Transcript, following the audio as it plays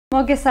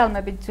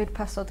მოგესალმებით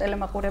ძვირფასო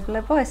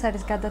ტელემაყურებლებო, ეს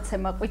არის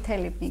გადაცემა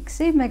ყვითელი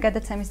მიქსი, მე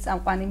გადაცემის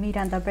წამყვანი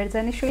მირანდა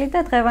ბერძენიშვილი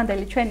და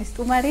დღევანდელი ჩვენი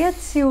სტუმარია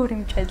ციური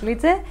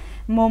მჭედლიძე,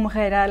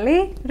 მომღერალი,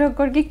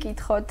 როგორ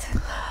გიკითხოთ?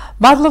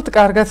 მადლობთ,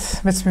 კარგად,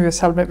 მეც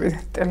მივესალმები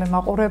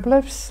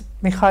ტელემაყურებლებს.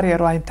 მიხარია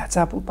რომ აი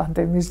დაძაბულ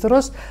პანდემიის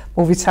დროს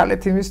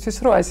მოვიცალეთ იმისთვის,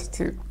 რომ აი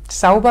ესეთი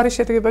საუბარი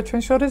შედგება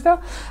ჩვენ შორის და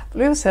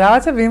პლუს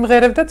რაღაცა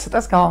ვიმღერებ და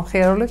ცოტას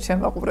გავამხიარულებ ჩვენ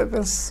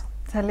მაყურებელს.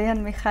 ძალიან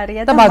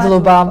მიხარია და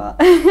მადლობა.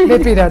 მე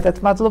პირადად,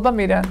 მადლობა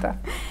მირანდა.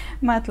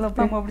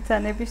 მადლობა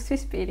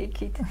მობრძანებისთვის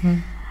პირიქით.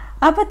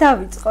 აბა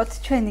დავიწყოთ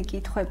ჩვენი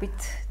კითხვებით.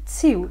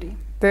 ციური.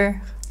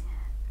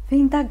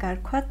 ვინ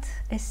დაგარქვათ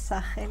ეს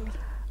სახელი?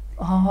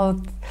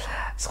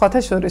 სხვათა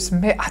შორის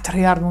მე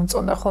ადრე არ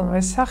მომწონდა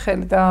ხოლმე ეს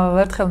სახელი და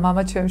ერთხელ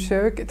მამა ჩემს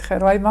შევეკითხე,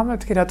 რომ აი მამა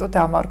მეთქი რატო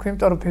დამარქვი,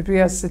 იმიტომ რომ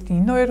ბებიას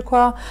ნინო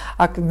ერქვა,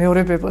 აქ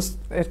მეორე ბებოს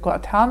ერქვა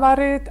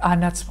თამარი,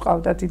 ანაც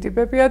მყავდა დიდი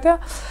ბებია და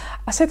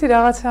ასეთი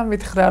რაღაცა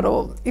მითხრა,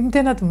 რომ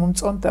იმდენად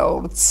მომწონდაო,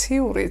 რომ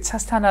ციური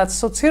ცასთანაც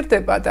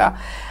სოცირდება და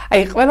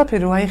აი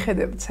ყველაფერი რომ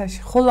აიხედებ ცაში,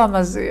 ხოლ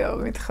ამაზეა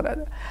მითხრა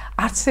და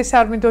არც ეს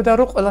არ მინდოდა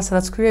რომ ყველას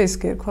რაც ქვია ის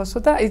გერქვასო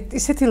და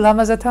ისეთი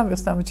ლამაზად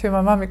ამიხსნა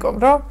ჩემმა მამიკომ,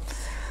 რომ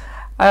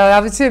რა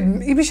ვიცი,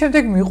 იმის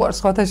შემდეგ მიყვარს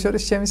სხვათა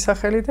შორის ჩემი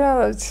სახელი და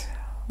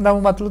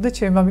დამუმატლო და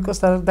ჩემი მამიკოს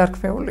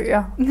დარქმეულია.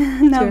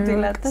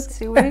 ნამდვილად და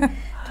ციური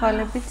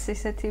თვალებით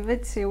ისეთივე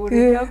ციური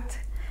გაქვთ,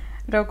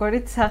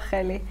 როგორიც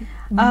სახელი.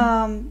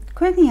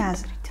 თქვენი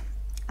აზრით,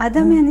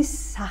 ადამიანის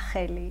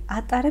სახელი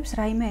ატარებს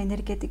რაიმე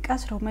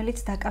ენერგეტიკას,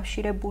 რომელიც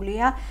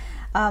დაკავშირებულია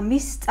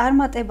მის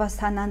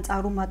წარმატებასთან ან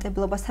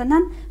წარუმატებლობასთან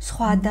ან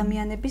სხვა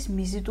ადამიანების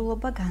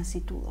მიზიდულობა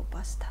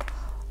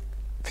განსიდულობასთან?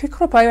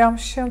 ფიქრობ, აი ამ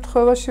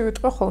შემთხვევაში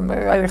ვიტყვე ხოლმე,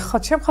 აი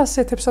ჩემ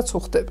ხასიათებსაც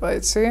უხდება,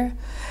 იცი?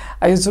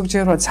 აი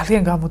ზოგჯერია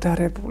ძალიან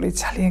გამუდარებული,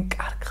 ძალიან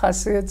კარგ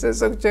ხასიათზე,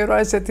 ზოგჯერია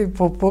ესეთი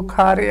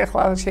ბობოქარი,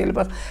 ახლა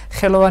შეიძლება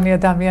ხელოვანი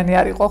ადამიანი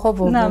არ იყო ხო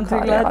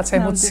ბობოქარი, რაღაც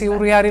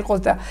ემოციური არ იყოს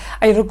და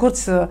აი როგორც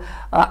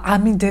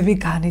ამინდები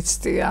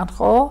განიცდიან,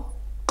 ხო?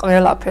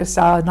 ყველაფერს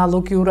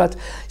ანალოგიურად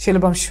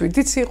შეიძლება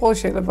მშვიდიც იყოს,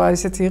 შეიძლება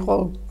ესეთი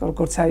იყოს,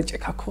 როგორც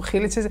აიჭექა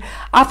ხილიც,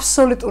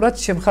 აბსოლუტურად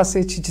ჩემ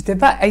ხასიათში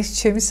ჯდება, აი ეს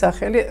ჩემი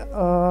სახელი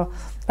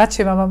რაც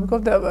ჩემმა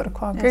მამიკომ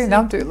დააბარქვა, კი,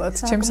 ნამდვილად.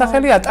 ჩემი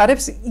სახელი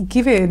ატარებს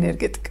იგივე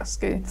ენერგეტიკას,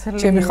 კი.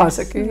 ჩემი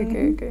ხაზი,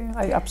 კი,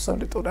 აი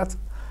აბსოლუტურად.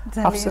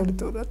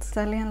 აბსოლუტურად.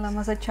 ძალიან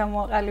ლამაზად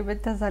ჩამოაყალიბეთ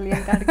და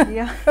ძალიან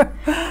კარგია.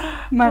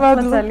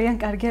 მართლა ძალიან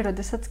კარგია,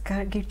 როდესაც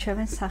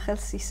გირჩევენ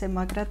სახელს ისე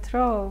მაგრად,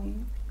 რომ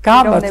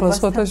გამართლა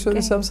სხვათა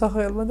შორის ამ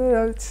სახელმა და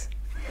რა ვიცი.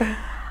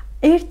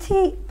 ერთი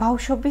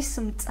ბავშვობის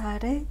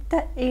მწარე და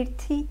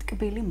ერთი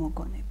ტკბილი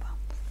მოგონება.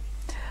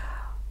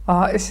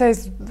 ესე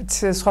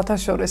სხვათა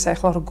შორის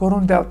ახლა როგორ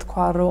უნდა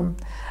ვთქვა, რომ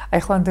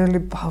ახლანდელი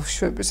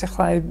ბავშვების,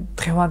 ახლა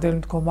დღევანდელი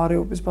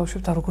მდგომარეობის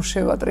ბავშვებთან როგორ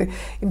შევადრე,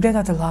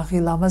 იმდენად ლაღი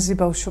ლამაზი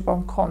ბავშვობა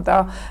მქონდა,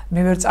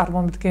 მე ვერ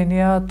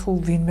წარმომიდგენია თუ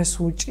ვინმეს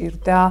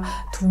უჭირდა,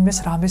 თუ ვინმეს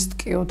რამეს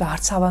ტკიოდა,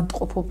 არც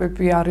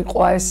ავანტყოფობები არ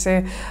იყო ესე,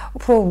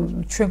 უფრო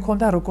ჩვენ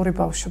მქონდა როგორი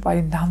ბავშვობა, აი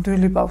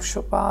ნამდვილი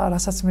ბავშვობა,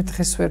 რასაც მე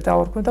დღეს ვერ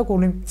დავარქვენ და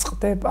გული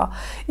წყდება.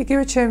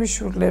 იგივე ჩემი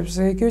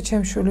შვილებზე, იგივე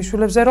ჩემი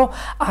შვილიშვილებზე, რომ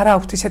არ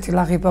აქვთ ისეთი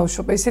ლაღი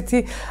ბავშვობა, ისეთი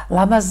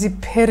ლამაზი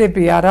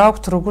ფერები არ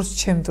აქვთ, როგორც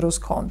ჩემ დროს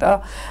მქონდა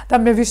და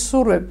მე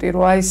ვისურვებდი,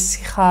 რომ აი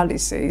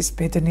სიხალისე, ის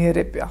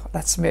ბედნიერები,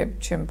 რაც მე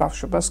ჩემ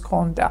ბავშვობას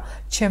მქონდა,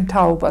 ჩემ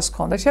თაობას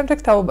მქონდა, შემდეგ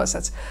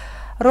თაობასაც,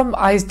 რომ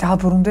აი ეს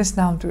დაბრუნდეს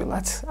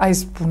ნამდვილად, აი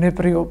ეს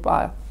ბუნებრიობა.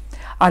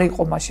 არ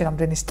იყო მაშინ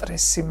ამდენი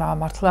სტრესი,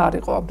 მართლა არ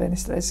იყო ამდენი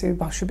სტრესი,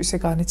 ბავშვები ისე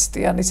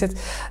განიცდიან, ისეთ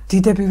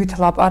დიდებივით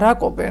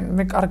ლაპარაკობენ.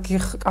 მე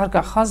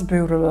კარგა ხანს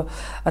ბევრ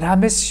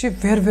რამესში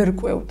ვერ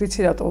ყვევდი,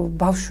 იცი რატო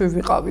ბავშვი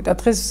ვიყავი და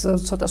დღეს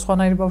ცოტა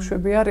სხვანაირი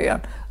ბავშვები არიან.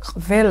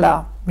 ყველა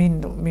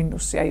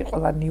მინუსი, აი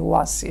ყველა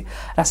ნიუანსი,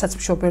 რასაც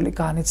მშობელი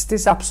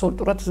განიცდის,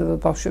 აბსოლუტურად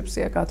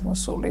ბავშვებზეა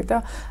გადმოსული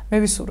და მე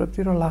ვისურვებდი,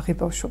 რომ ლაღი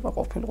ბავშვობა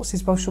ყოფილიყოს,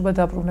 ის ბავშვობა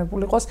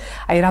დაბრუნებული იყოს,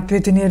 აი რა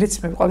ბედნიერიც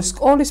მე ვიყავი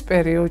სკოლის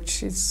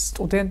პერიოდში,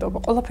 სტუდენტობა,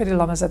 ყველაფერი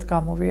ლამაზად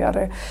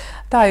გამოვიარე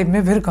და აი მე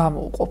ვერ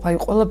გამოვყოფ, აი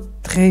ყველა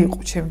დღე იყო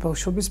ჩემი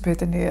ბავშვობის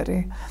ბედნიერი.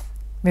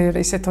 მე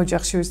ისეთ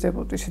ოჯახში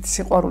ვიზრდებოდი, ისეთი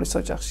სიყვარულის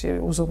ოჯახში,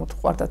 უზომოდ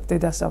ვყვარდათ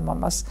დედას და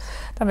მამას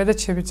და მე და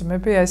ჩემი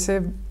ძმები აი ესე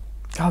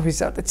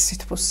გავიზარდეთ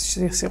სითბოს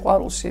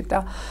სიყვარულში და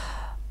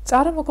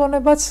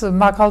წარმოგონებაც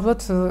მაგ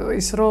ალბათ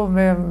ის რომ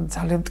მე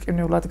ძალიან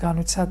მტკივნეულად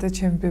განვიცადე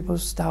ჩემი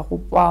ბებოს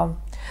დაღუპვა,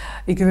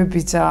 იგივე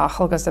ბიძა,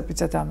 ახალგაზრდა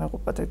ბიძა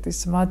დამეღუპა დედის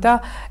ძმა და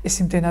ეს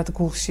იმდენად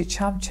გულში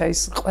ჩამჩა,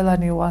 ის ყველა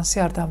ნიუანსი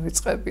არ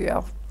დამვიწყებია.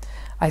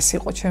 აი ეს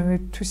იყო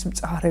ჩემთვის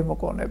მწარე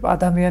მოგონება,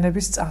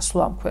 ადამიანების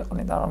წასვლა ამ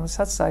ქვეყნიდან,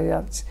 რომელსაც აი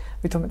არც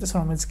ვითომეტეს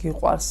რომელიც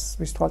გიყვარს,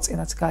 ვის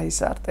თვალწინაც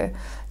გაიზარდე.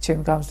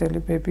 ჩემი გამზრდელი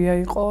ბებია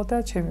იყო და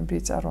ჩემი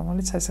ბიძა,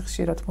 რომელიც ესე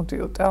ხშირად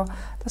მოდიოდა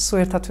და სულ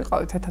ერთად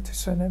ვიყავით, ერთად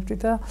ვისვენებდი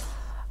და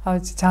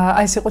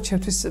აი ეს იყო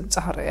ჩემთვის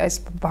მწარე, აი ეს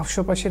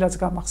ბავშვობაში რაც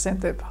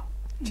გამახსენდება.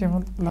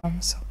 ჩემო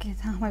ლამაზო.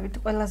 გეთანხმებით,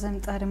 ყველაზე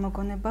მწარე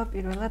მოგონება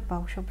პირველად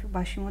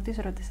ბავშვობაში მოდის,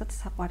 როდესაც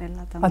საყვარელ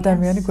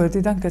ადამიანი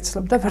გვერდიდან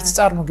გეცლებ და ვერც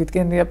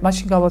წარმოგიდგენია,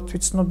 მაშინ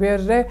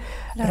გავათვითცნობიერე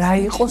რა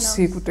იყო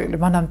სიკვდილი.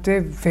 მანამდე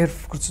ვერ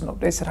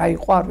ვგრძნობდი, ეს რა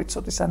იყო არ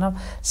ვიცოდი, სანამ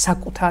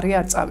საკუთარი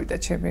არ წავიდა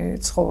ჩემი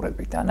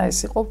ცხოვრებიდან. ეს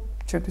იყო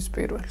ჩემთვის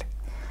პირველი.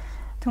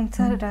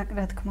 თუმცა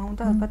რა თქმა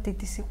უნდა, ალბათ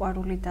დიდი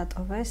სიყვარული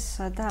დატოვეს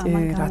და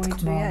ამან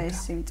გამოიწვია ეს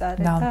სიმწარე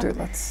და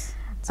ნამდვილად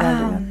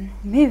ძალიან.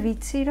 მე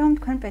ვიცი რომ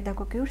თქვენ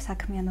პედაგოგიურ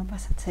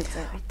საქმიანობასაც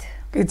ეწევით.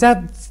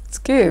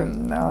 კი,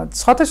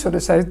 სხვათა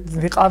შორის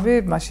ვიყავი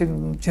მაშინ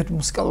ჯერ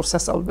მუსიკალურ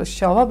სასწავლებელში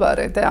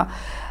ჩავაბარე და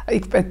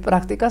იქ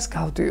პრაქტიკას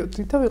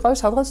გავდიოდი და ვიყავი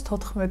სადღაც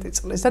 14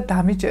 წლის და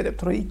დამიჯერებთ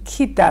რომ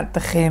იქიდან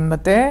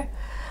დღემდე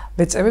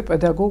ვეწევი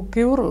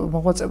პედაგოგიურ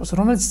მოღვაწეობას,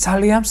 რომელიც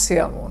ძალიან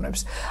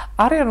სიამოვნებს.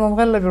 არიან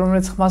მომღერლები,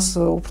 რომელიც ხმას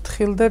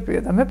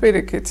უფრთხილდებიან და მე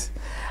პირიქით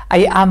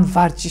აი ამ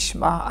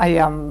ვარჯიშმა, აი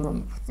ამ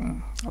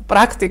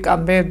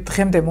პრაქტიკამ მე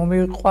დღემდე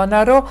მომიყვანა,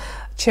 რომ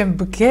ჩემ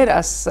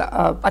ბგერას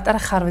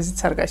პატარა ხარვეზიც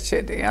არ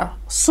გაჩენია.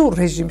 სულ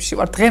რეჟიმში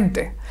ვარ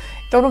დღემდე.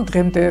 იმიტომ რომ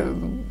დღემდე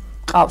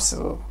ყავს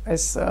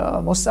ეს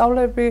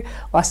მოსწავლეები,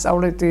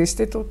 ვასწავლეთი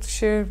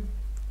ინსტიტუტში,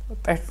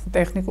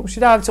 ტექნიკუმში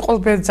და არც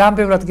ყოველ ძალიან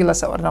ბევრად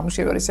გილასავარ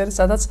ნამუშევარის ერთ,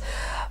 სადაც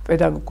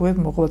პედაგოგიურ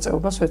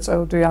მოღვაწეობას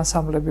ვეწევდი,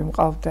 ანსამბლები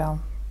მყავდა.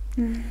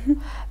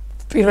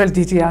 პირველი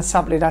დიდი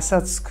ანსამბლი,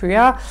 რასაც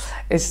ქვია,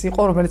 ეს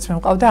იყო, რომელიც მე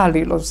მყავდა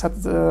ალილო,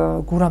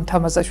 გურამ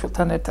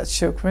თამაზაშვილთან ერთად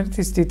შევქმნით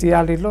ის დიდი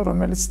ალილო,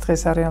 რომელიც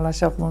დღეს არიან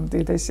ლაშაღლონდი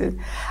და ისე.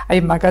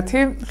 აი მაგათი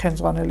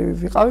ხელმძღვანელი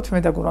ვიყავით, მე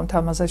და გურამ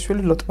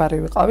თამაზაშვილი ლოტბარი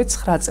ვიყავით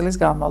 9 წლის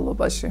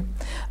განმავლობაში.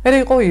 მერე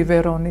იყო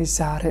ივერონი,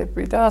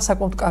 ზარები და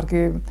საკმაოდ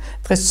კარგი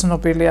დღეს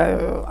ცნობილი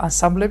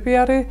ანსამბლები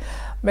არის.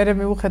 მე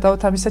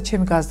მიუხედავად ამისა,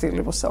 ჩემი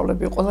გაზრდილი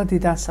მოსწავლეები ყველა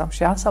დიდ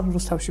ანსამბლში, ანსამბლ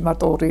რუსთავში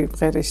მარტო 2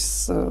 დღერის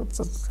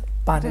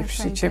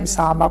ბარებში, ჩემი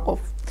საამაყო.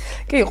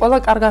 კი, ყველა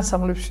კარგ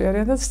ანსამბლებში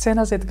არიან და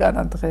სცენაზე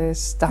დგანან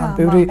დღეს და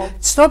ბევრი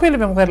ცნობილი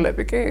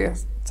მომღერლები, კი,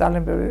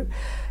 ძალიან ბევრი.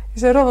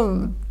 ისე რომ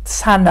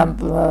სანამ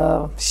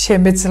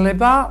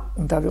შემეძლება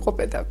უნდა ვიყო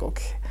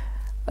პედაგოგი.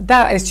 და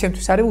ეს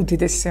ჩემთვის არის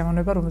უდიდესი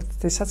სიამოვნება,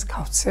 რომელთაც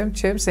გავცემ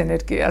ჩემს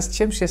ენერგიას,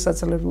 ჩემს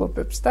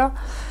შესაძლებლობებს და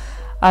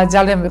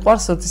ძალიან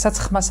მიყვარს, როდესაც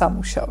ხმას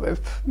ამუშავებ.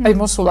 აი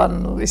მოსულან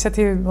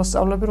ისეთი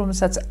მოსწავლეები,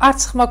 რომელსაც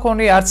არც ხმა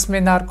ქონია, არც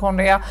მენა არ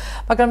ქონია,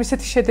 მაგრამ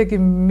ისეთი შედეგი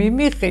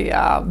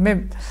მიმიღია, მე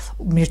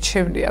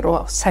მირჩევნია,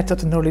 რომ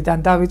საერთოდ ნოლიდან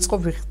დავიწყო,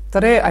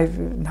 ვიხდრე, აი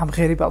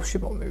ნამღერი ბავშვი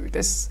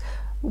მომივიდეს.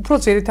 უფრო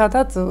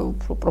ძირითადად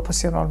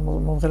პროფესიონალ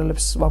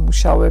მომღერლებს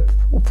ვამუშავებ,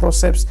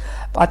 უფროსებს,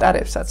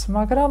 პატარებსაც,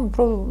 მაგრამ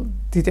უფრო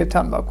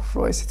დიდებთან მაქვს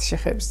უფრო ესეთი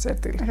შეხების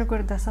წერტილი. როგორ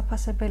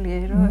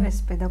დასაფასებელია, რომ ეს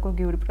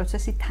პედაგოგიური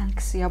პროცესი თან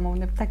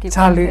გსიამოვნებთ და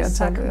გიყვარს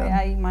საქმე,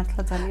 აი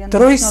მართლა ძალიან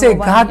დრო ისე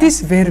გადის,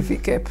 ვერ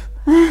ვიგებ.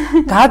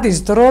 გადის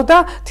დრო და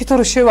თვითონ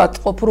რომ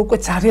შევატყობ, რომ უკვე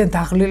ძალიან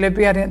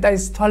დაღლილები არიან და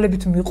ეს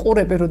თვალებით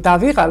მიყურებენ, რომ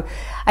დავიღალ,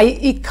 აი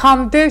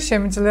იქამდე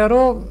შემიძლია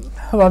რომ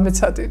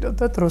ვამეცადინო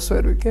და დროს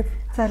ვერ ვიგებ.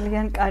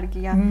 ძალიან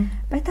კარგია.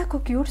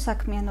 პედაგოგიურ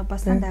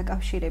საქმიანობასთან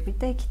დაკავშირებით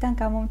და იქიდან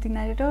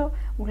გამომდინარე, რომ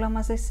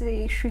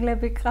ულამაზესი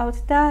შვილები გყავთ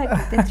და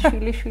კიდეც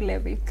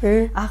შვილიშვილები.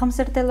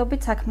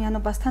 აღმზრდელობით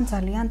საქმიანობასთან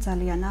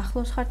ძალიან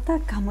ახლოს ხართ და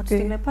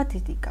გამოცდილება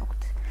დიდი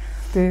გაქვთ.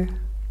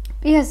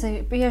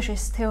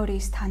 პიაჟეს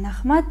თეორიის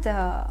თანახმად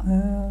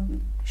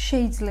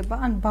შეიძლება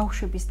ან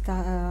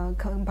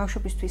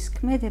ბავშვებისთვის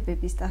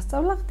ქმედებების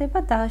დასწავლა ხდება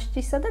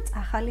დასჯისა და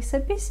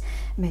წახალისების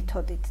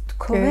მეთოდით.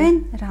 თქვენ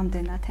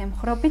რამდენად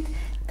ემხრობით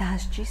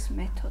დასჯის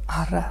მეთოდს?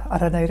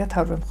 არანაირად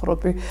არ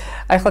ვემხრობი.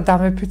 აი ხო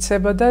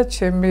დამეფიცება და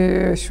ჩემი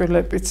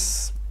შვილებიც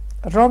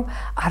რომ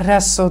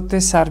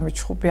არასოდეს არ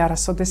მიჩხუბი,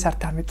 არასოდეს არ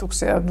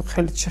დამიტუქსე, ანუ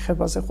ხელით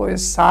შეხებაზე ხო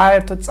ეს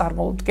საერთოდ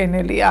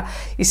წარმოუდგენელია,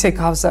 ისე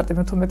გავზარდე.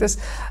 მე თუმეტეს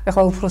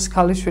ეხლა უფროსი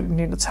ქალიშვილი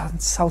ნინო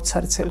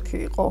საოცარი ცელქი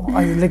იყო.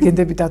 აი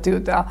ლეგენდები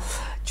დადიოდა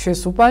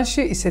ჩვენს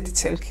უბანში, ისეთი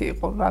ცელქი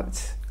იყო, რა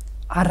ვიცი.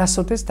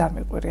 არასოდეს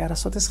დამიყვირი,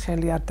 არასოდეს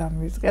ხელი არ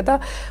დამივიწყია და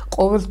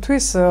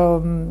ყოველთვის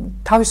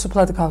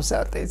თავისუფლად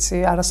გავზარდე, იცი,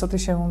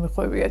 არასოდეს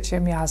შემომიხვევია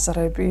ჩემი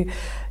აზრები,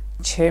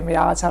 ჩემი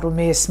რაღაცა რომ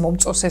მე ეს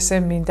მომწოს ესე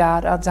მინდა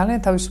არა, ძალიან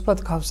თავისუფლად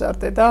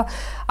გავზარდე და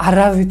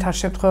არავითარ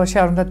შემთხვევაში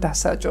არ უნდა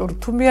დასაჯო,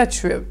 თუ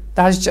მიაჩვევ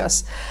დასჯას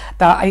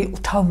და აი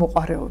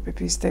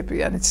თავმოყარეობები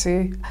ვიზდებიან, იცი,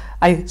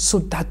 აი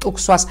სულ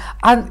დატუქსვას,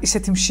 ან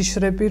ისეთი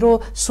მშიშრები, რომ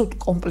სულ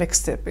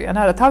კომპლექსდებიან,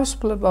 არა,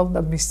 თავისუფლება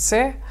უნდა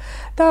მისცე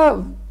და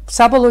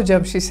საბოლოო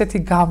ჯამში ისეთი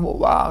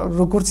გამოვა,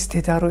 როგორც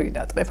დედა რო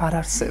ინატყებ, არ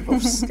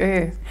არსებობს, კი?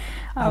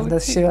 უნდა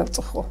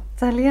შევაწუხო.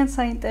 ძალიან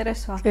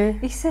საინტერესოა.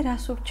 ისე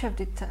რას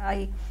ურჩევდით,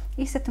 აი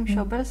ისეთ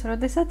მშობელს,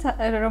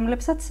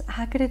 რომლებსაც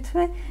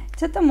აგრეთვე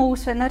ცოტა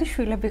მოუსვენარი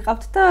შვილები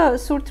ყავთ და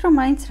სურთ რომ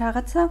მაინც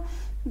რაღაცა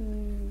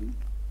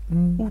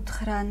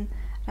უთხრან,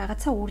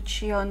 რაღაცა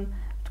ურჩიონ,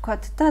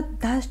 თქვათ და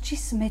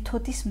დასჯის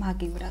მეთოდის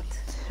მაგივრად.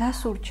 რას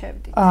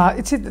ურჩევდით?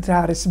 იცით რა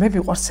არის, მე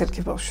მიყვარს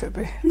ცელქი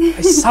ბავშვები.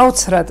 აი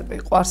საოცრად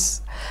მიყვარს.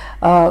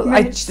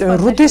 აი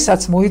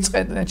როდესაც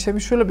მოიწყედნენ ჩემი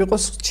შვილები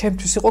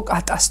ჩემთვის იყო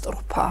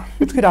კატასტროფა.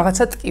 მეთქი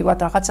რაღაცა ტკივად,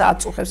 რაღაცა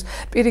აწუხებს.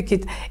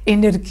 პირიქით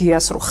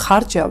ენერგიას რო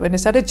ხარჯავენ,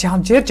 ეს არის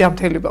ჯერ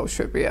ჯამთელი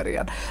ბავშვები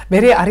არიან. მე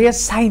არიან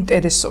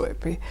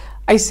საინტერესოები.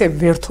 აი ესე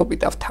ვერთობი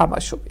და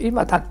ვთამაშობ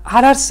იმათან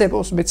არ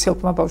არსებობს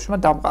მეცელქმა ბავშვმა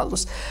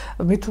დამყალოს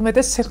მით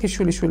უმეტეს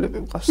ცერქიშვილიშვილები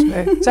მყავს მე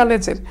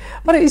ძალიან ძელი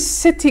მაგრამ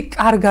ისეთი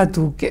კარგად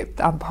უგებთ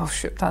ამ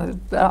ბავშვებთან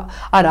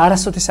არა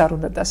არასოდეს არ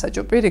უნდა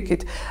დასაჯო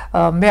პირიქით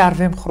მე არ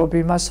ვემხრობ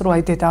იმას რომ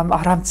აი დედამ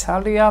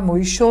არამცალია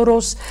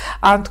მოიშოროს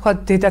ან თქვა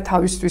დედა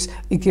თავისთვის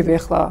იგივე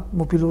ახლა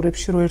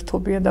მობილურებში რო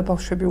ერთობიან და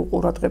ბავშვები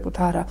უყურადღებოთ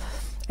არა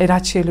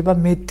რაც შეიძლება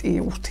მეტი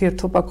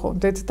ურთიერთობა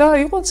გქონდეთ და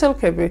იყო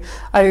ცელქები.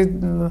 აი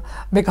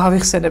მე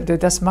გავიხსენებ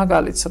დედას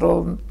მაგალითს,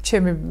 რომ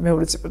ჩემი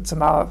მეორე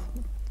ძმა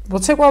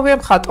მოცეკვავია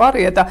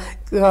მხატვარია და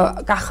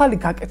ახალი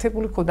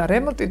გაკეთებული ქონდა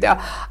რემონტი და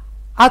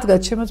ადგა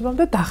ჩემო ძმამ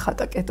და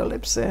დახატა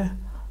კედლებზე.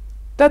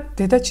 და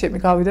დედა ჩემი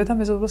გავიდა და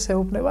მეზობლოს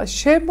ეუბნება,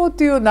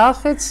 შემოდიო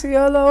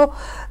ნახეციალაო,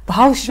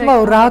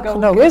 ბავშვაო რა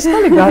ქნაო, ეს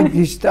ხალი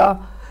გაგიჟდა.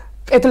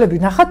 კედლები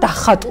ნახა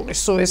დახატული,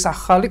 სულ ეს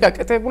ახალი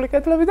გაკეთებული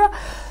კედლები და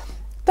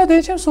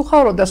დედაჩემს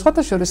უხარობდა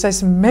სხვათა შორის ეს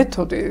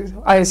მეთოდი,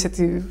 აი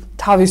ესეთი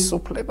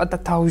თავისუფლება და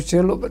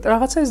თავისჯერლობა და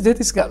რაღაცა ეს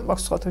დედისგან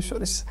მაქვს სხვათა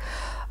შორის.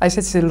 აი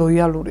ესეთი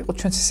ლოიალური იყო,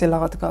 ჩვენც ესე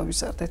ლაღად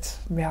გავიზარდეთ.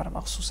 მე არ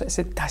მახსოვს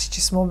ესეთი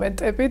დასჯის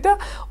მომენტები და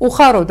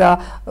უხაროდა,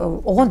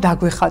 ოღონდ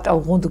დაგვეხატა,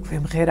 ოღონდ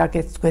გვემღერა,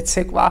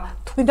 გვეცეკვა,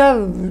 თუნდა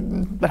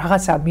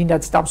რაღაცა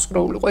მინაც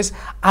დამსკრეული იყო, ეს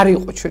არ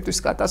იყო ჩვენთვის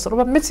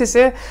კატასტროფა. მეც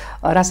ესე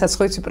რასაც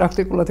ხო იცი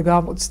პრაქტიკულად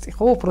გამოცდი,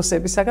 ხო,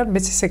 უფროსებისაგან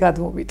მეც ესე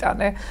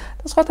გადმოვიტანე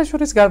და სხვათა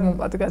შორის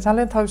გამომადგა.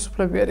 ძალიან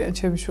თავისუფლები არიან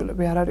ჩემი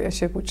შვილები, არ არიან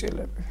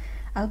შეგუჭილები.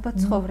 ალბათ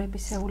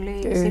ცხოვრებისეული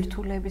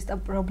სირთულეების და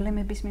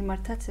პრობლემების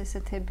მიმართაც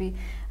ესეთები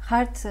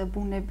ხართ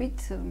ბუნებით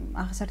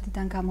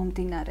აღზრდიდან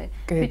გამომდინარე.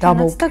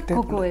 თვითონაც და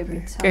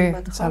გოგოებით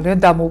ალბათ ხო? ძალიან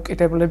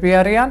დამოუკიდებლები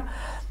არიან.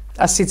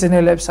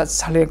 სიძნელებსაც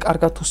ძალიან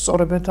კარგად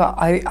უსწორებენ და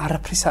აი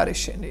არაფრის არ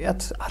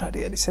ეშენიათ. არ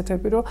არიან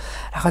ისეთები, რომ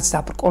რაღაც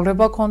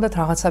დაბრკოლება ქონდათ,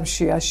 რაღაცამ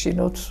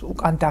შეაშინოთ,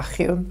 უკან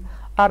დახიონ.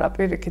 არა,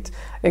 პირიქით,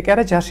 ეგ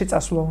არა ჯარში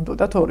წასვლა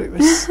უნდათ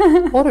ორივეს.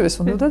 ორივეს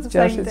უნდათ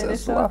ჯარში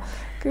წასვლა.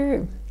 კი,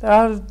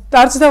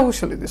 არც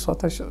დაუშლიდი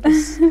სხვათა შორის.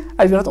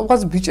 აი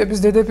რატომღაც ბიჭების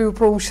დედები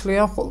უფრო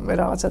უშლიან ხოლმე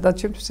რაღაცა და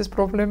ჩემთვის ეს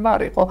პრობლემა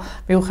არ იყო.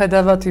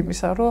 მიუხედავად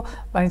იმისა, რომ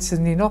მაინც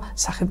ნინო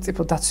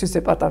სახელმწიფო დაცვის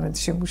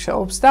დეპარტამენტში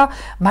მუშაობს და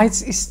მაინც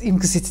იმ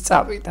გზით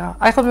წავიდა.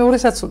 აი ხო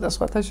მეორესაც უნდა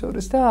სხვათა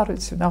შორის და არ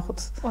ვიცი, ნახოთ.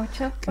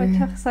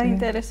 ოჩახ,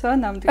 საინტერესოა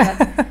ნამდვილად.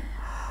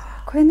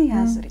 თქვენი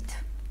აზრით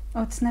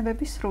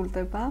ოცნებები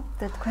სრულდება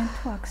და თქვენ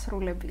თუ აქ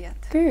სრულებიათ?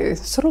 კი,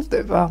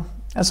 სრულდება.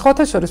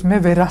 სხვათა შორის მე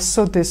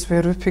ვერასოდეს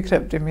ვერ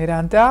ვფიქრებდი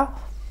მირანდა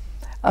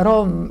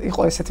რომ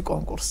იყო ესეთი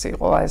კონკურსი,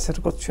 იყო აი ეს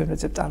როგორც ჩვენ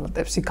ვეძებ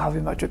ტალანტებს,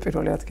 გავიმარჯვე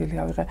პირველი ადგილი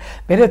ავიღე.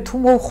 მე თუ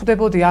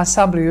მოვხვდებოდი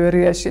ანსამბლი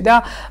ვერიაში და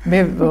მე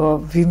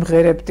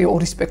ვიმღერებდი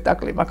ორი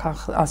სპექტაკლი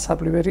მაქვს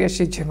ანსამბლი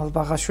ვერიაში ჯემალ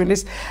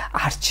ბაღაშვილის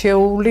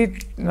არჩეული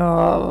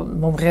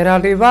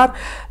მომღერალი ვარ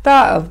და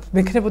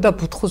მექნებოდა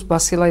ბუთხუს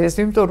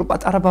ბასილაიას, იმიტომ რომ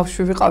პატარა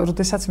ბავშვი ვიყავი,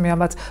 როდესაც მე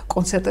ამათ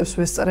კონცერტებს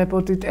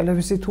ვესწრებოდი,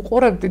 ტელევიზიით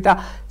უყურებდი და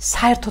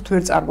საერთოდ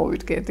ვერ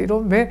წარმოვიდგენდი,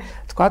 რომ მე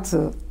თქვათ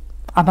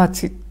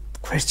ამათი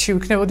გვერდში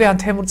ვიქნებოდი ან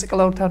თემურ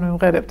ციკლაურთან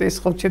ვიმღერებდი, ეს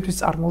ხო ჩემთვის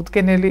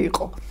წარმოუდგენელი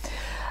იყო.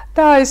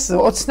 და ეს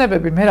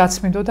ოცნებები მე რაც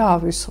მინდოდა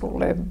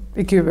ავისრულე.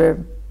 იგივე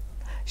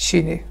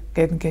შინი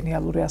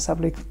გენიალური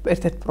ანსამბლი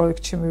ერთ-ერთ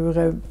პროექტში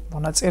მივიღე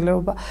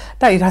მონაწილეობა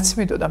და აი რაც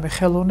მინდოდა მე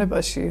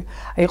ხელოვნებაში,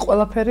 აი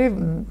ყველაფერი,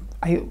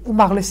 აი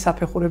უმაღლესი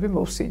საფეხურები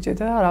მოვსინჯე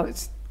და რა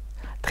ვიცი.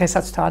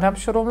 დღესაც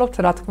თანამშრომლობთ,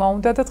 რა თქმა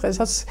უნდა და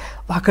დღესაც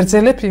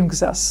ვაგრძელებ იმ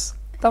გზას.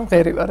 და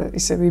მღერი ვარ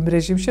ისევ იმ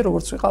რეჟიმში,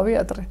 როგორც ვიყავი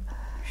ადრე.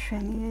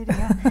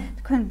 შვენიერია.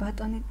 თქვენ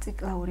ბატონი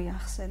ციკლაური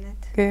ახსენეთ.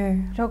 კი.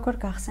 როგორ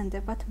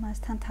გახსენდებათ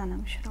მასთან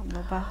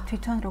თანამშრომლობა?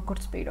 თვითონ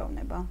როგორც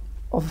პიროვნება?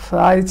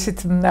 აიცით,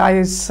 აი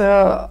ეს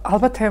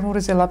ალბათ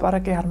თემურიზე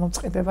ლაპარაკი არ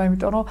მომწყდება,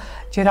 იმიტომ რომ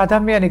ჯერ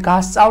ადამიანი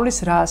გასწავლის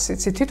რას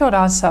იცი, თვითონ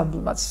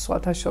ანსამბლმაც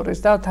სხვათა შორის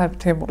და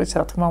თემურიც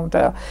რა თქმა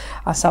უნდა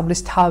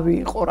ანსამბლის თავი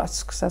იყო, რაც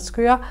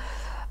ქვია,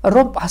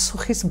 რომ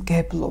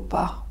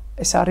პასუხისმგებლობა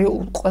ეს არის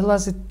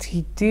ყველაზე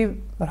დიდი,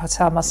 რაც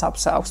ამას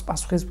აქვს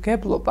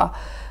პასუხისმგებლობა.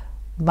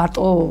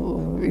 მარტო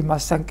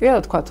იმასთან კი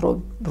არა თქვათ რომ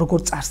როგორ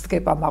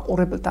წარსდგება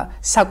მაყურებელთა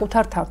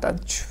საკუთარ თავთან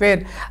ჩვენ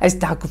აი ეს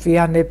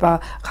დაგვიანება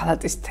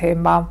ხალატის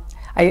თემა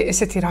აი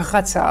ესეთი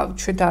რაღაცა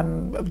ჩვენთან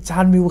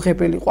ძალიან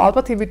მიუღებელი იყო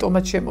ალბათ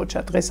იმიტომაც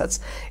შემოჩა დღესაც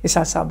ეს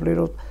ანსამბლი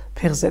რომ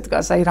ფეხზე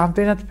დგას აი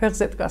რამდენად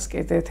ფეხზე დგას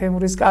კიდე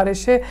თემურის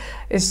გარეშე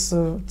ეს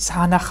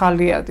ძალიან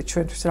ახალია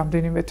ჩვენთვის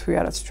რამდენიმე თვე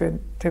არაც ჩვენ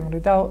თემური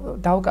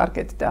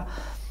დავკარგეთ და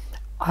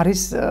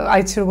არის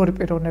აიცი როგორი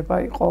პიროვნება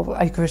იყო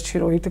აი გვერდში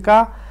რო იდგა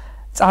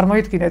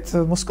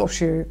წარმოიდგინეთ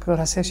მოსკოვში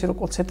რასიაში რო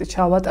კონცერტი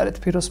ჩავატარეთ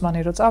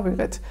ფიროსმანი რო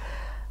წავიღეთ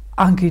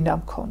ანგინა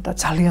მქონდა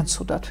ძალიან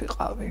ცუდად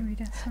ვიყავი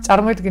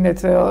წარმოიდგინეთ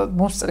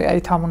მოსწრე აი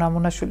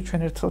თამუნამონაშვილი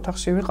ჩვენ ერთ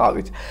ოთახში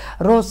ვიყავით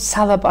რო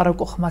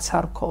სალაპარაკო ხმაც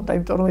არ მქონდა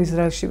იმიტომ რომ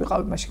ისრაელში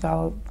ვიყავი მაშინ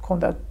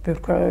მქონდა ბევრ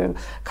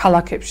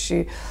ქალაქებში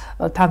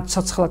თან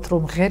ცოცხლად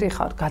რომ ღერი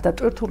ხარ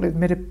გადატვირთული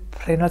მე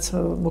ფრენაც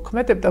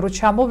მოქმედებდა რომ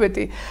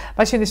ჩამოვედი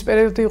მაშინ ის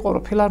პერიოდი იყო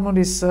რომ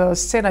ფილარმონიის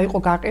სცენა იყო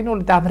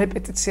გაყინული და ამ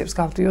რეპეტიციებს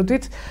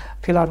გავდიოდით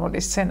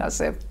ფილარმონიის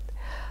სცენაზე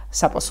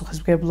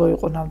საპასუხისმგებლო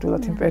იყო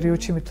ნამდვილად იმ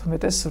პერიოდში მით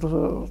უმეტეს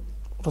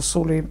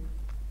რუსული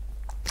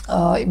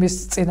იმის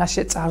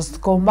წინაშე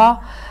წარსდგომა,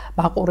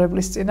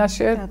 მაყურებლის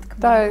წინაშე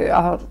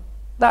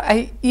და აი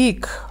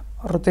იქ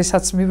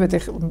როდესაც მივედი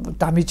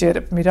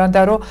დამიჯერებ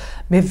მირანდა რომ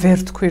მე ვერ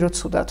თქვი რომ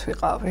ცუდად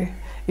ვიყავი.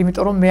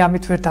 იმიტომ რომ მე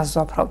ამით ვერ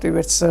დაზვაფრავდი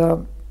ვერც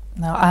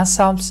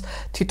ანსამბლს,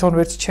 თვითონ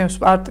ვერც ჩემს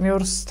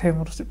პარტნიორს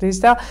თემურს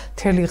და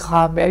თელი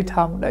ღამე აი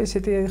თამუნა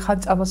ისეთი ხან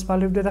წამოს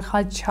მალივდა და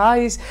ხან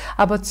ჩაის,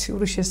 აბა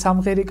ციური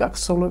შესამღერი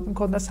გაქვს, სოლოები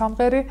მქონდა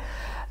სამღერი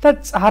და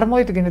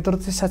წარმოიდგინეთ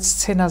როდესაც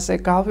სცენაზე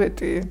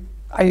გავედი,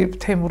 აი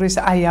თემურის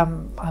აი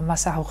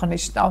ამას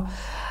აღნიშნავ.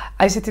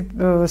 აი ესეთი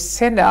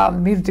სცენა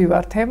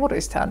მივდივარ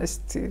თემურისთან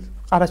ესეთი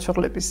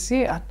ყარაჩოღლების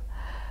ზიან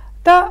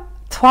და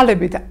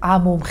თვალებით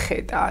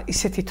ამომხედა,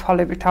 ისეთი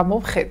თვალებით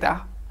ამომხედა,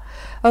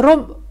 რომ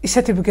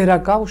ისეთი ბგერა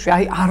გავუშვი,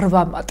 აი არ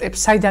ვამატებ,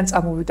 საიდან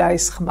წამოვიდა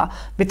ეს ხმა,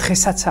 მე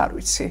დღესაც არ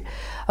ვიცი,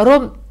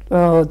 რომ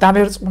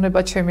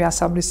დამერწმუნება ჩემი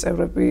ასამბლეის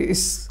წევრები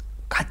ის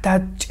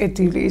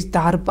გადაჭედილი ის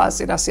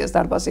დარბაზი, რასიას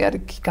დარბაზი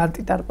არის,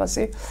 გიგანტი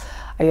დარბაზი,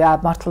 აი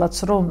მართლაც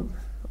რომ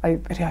აი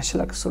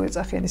პერიაშლაკ სულ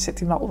ეძახიან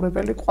ისეთი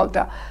მაყურებელი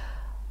ყავდა,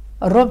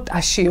 რომ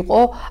ტაში იყო,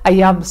 აი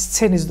ამ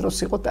სცენის დროს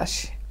იყო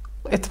ტაში.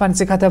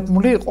 ერთმანეთზე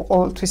გადაბმული იყო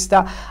ყოველთვის და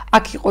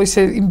აქ იყო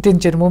ისე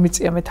იმდენჯერ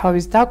მომიწია მე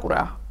თავის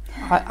დაკვრა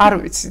არ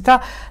ვიცი და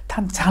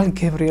თან ძალიან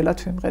გევრიელად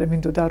ვიმღერე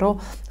მინდოდა რომ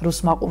რუს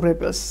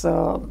მაყურებელს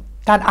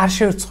თან არ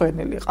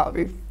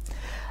შევწყვენილიყავი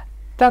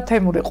და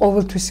თემური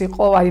ყოველთვის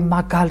იყო აი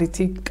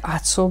მაგალითი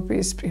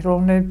კაცობის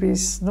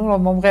პიროვნების ნუ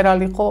რომ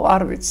მომღერალი იყო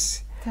არ ვიცი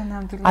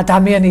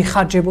ადამიანი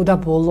იხარჯებოდა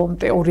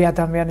ბოლომდე ორი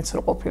ადამიანიც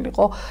რო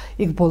ყოფილიყო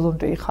იქ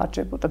ბოლომდე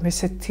იხარჯებოდა მე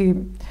ესეთი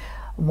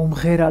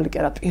მომღერალი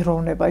კი არა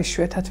პიროვნება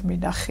იშვიათად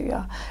მინახია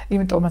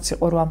იმიტომაც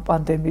იყო რომ ამ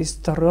პანდემიის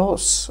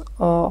დროს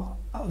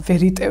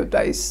ვერ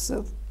იტევდა ის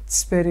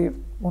ცვერი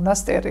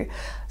მონასტერი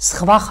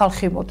სხვა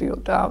ხალხი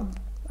მოდიოდა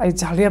აი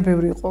ძალიან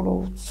ბევრი იყო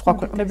რომ სხვა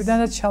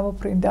ქვეყნებიდანაც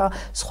ჩამოფრინდა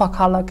სხვა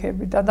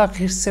ქალაქებიდან და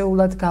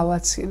ღირსეულად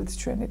გავაცილეთ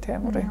ჩვენი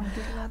თემური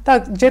და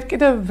ჯერ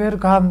კიდევ ვერ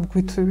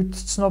გამგვით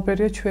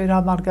ცნობერია ჩვენ რა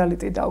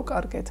მარგალიტი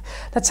დავკარგეთ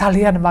და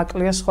ძალიან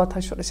მაკლია სხვათა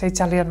შორის აი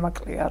ძალიან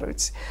მაკლია არ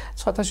ვიცი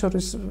სხვათა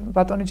შორის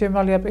ბატონი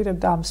ჯემალი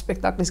აპირებდა ამ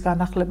სპექტაკლის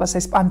განახლებას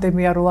ეს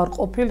პანდემია რო არ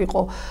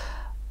ყოფილიყო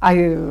აი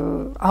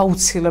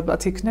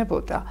აუცილებლად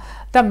იქნებოდა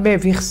და მე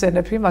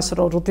ვიხსენებ იმას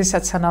რომ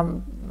როდესაც სანამ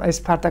ეს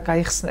ფარდა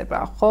გაიხსნება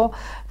ხო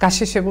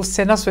გაშეშებულ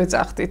სცენას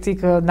ვეძახდით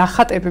იქ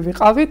ნახატები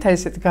ვიყავით აი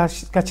ესეთ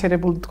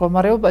გაჩერებულ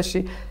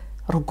მდგომარეობაში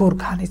როგორ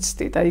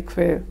განიცდი და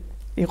იქვე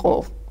იყო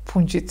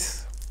ფუნჯით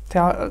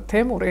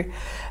თემური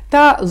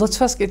და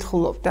ლოცვას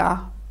კითხულობდა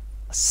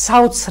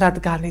საოცრად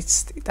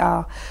განიცდი და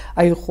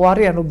აი ხო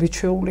არიანო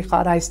ბიჩეული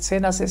ხარ აი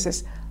სცენას ეს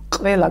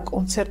ყველა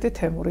კონცერტი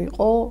თემური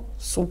იყო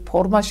სულ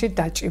ფორმაში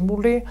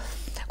დაჭიმული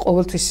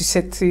ყოველთვის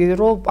ისეთი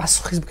რომ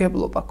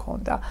პასუხისმგებლობა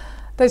ქონდა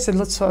და ესე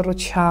ლოცვა რო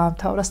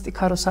ჩაამთავრა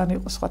სტიქაროსანი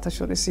იყო სხვათა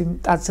შორის იმ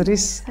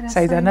ტაძრის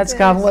საიდანაც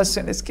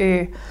გამოასვენეს კი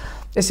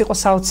ეს იყო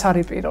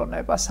საოცარი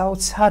პიროვნება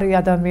საოცარი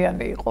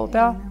ადამიანი იყო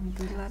და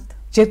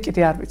ჯერ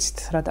კიდე არ ვიცით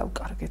რა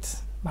დავკარგეთ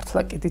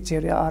მართლა კიდე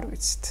ჯერ არ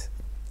ვიცით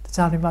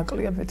ძალიან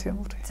მაკლია მე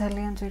თემური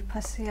ძალიან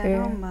ძვირფასია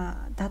რომ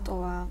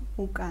დატოვა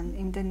უკან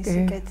იმდენი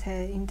სიკეთე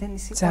იმდენი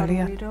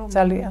სიყვარული რომ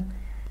ძალიან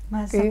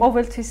მას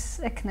ყოველთვის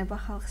ექნება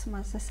ხალხს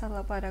მასზე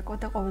სალაპარაკო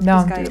და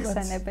ყოველთვის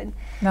გაიხსენებენ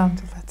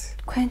ნამდვილად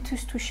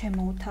თქვენთვის თუ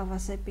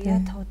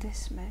შემოუთავაზებიათ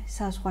ოდესმე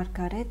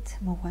საზღვარგარეთ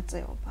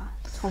მოღვაწეობა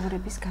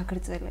ცხოვრების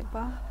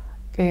გაგრძელება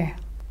კი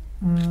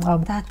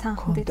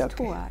დათანხმდით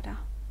თუ არა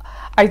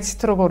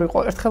აიცით როგორ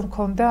იყო ერთხელ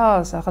მქონდა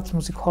რაღაც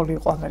მუსიკოლი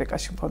იყო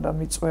ამერიკაში მქონდა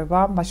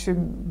მიწვევა მაშინ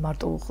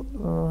მარტო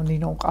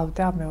ნინო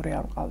მყავდა მეორე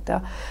არ მყავდა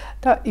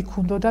და იქ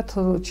უნდათ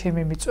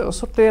ჩემი მიწვევა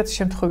სულიად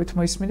შემთხვევით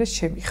მოისმინეს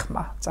ჩემი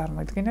ხმა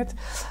წარმოიდგინეთ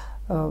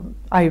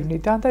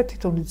აივნიდან და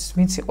თვითონ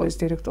ვინც იყო ეს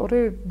დირექტორი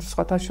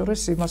სხვათა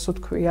შორის იმას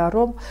უთქვია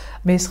რომ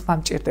მე ეს ხმა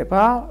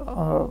მჭირდება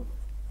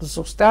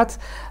ზუსტად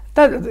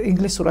და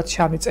ინგლისურად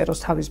ჩამიწეროს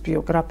თავის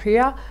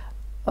ბიოგრაფია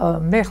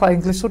მე ხლა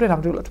ინგლისური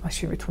ნამდვილად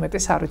მაშინ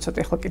მithumetes არ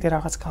ვიცოდი ხლა კიდე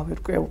რაღაც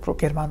გავირკვე უფრო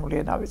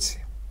გერმანული ენა ვიცი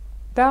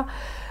და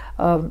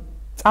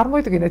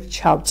წარმოიდგინეთ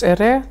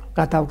ჩავწერე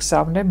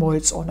გადავგზავნე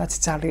მოეწონათ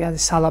ძალიან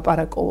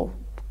სალაპარაკო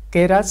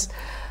გერაც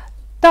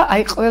და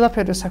აი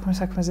ყველაფერი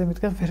საქმეზე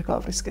მიდგა ვერ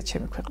გავრისკეთ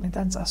ჩემი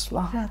ქვეყნიდან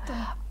წასვლა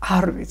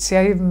არ ვიცი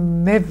აი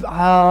მე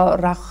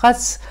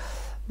რაღაც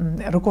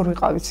როგორ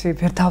ვიყავ ვიცი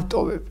ვერ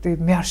დავტოვებდი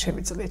მე არ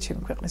შემიძლია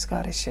ჩემი ქვეყნის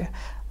გარეშე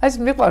ეს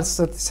მიყვარს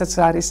ისიც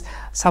არის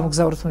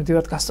სამგზავროდ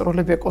მივდივართ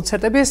გასტროლები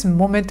კონცერტები ეს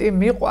მომენტი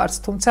მიყვარს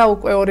თუმცა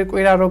უკვე ორი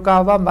კვირა რო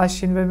გავა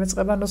მაშინვე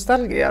მეწყება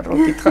ნოსტალგია რო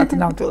გითხრათ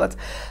ნამდვილად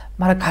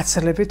მაგრამ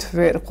გაცილებით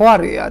ვერ ხო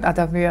არიან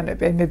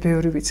ადამიანები მე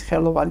ბევრი ვიცი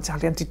ხელოვანი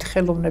ძალიან დიდ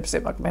ხელოვნებზე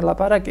მაქვს მე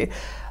ლაპარაკი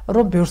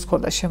რომ ბევრს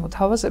ქონდა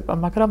შემოთავაზება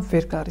მაგრამ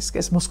ვერ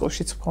გარისკეს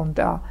მოსკოვშიც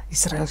მქონდა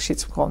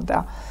ისრაელშიც მქონდა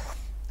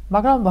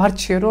მაგრამ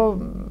ვარჩიე რომ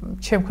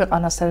ჩემ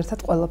ქვეყანასთან ერთად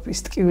ყველაფრის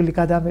ტკივილი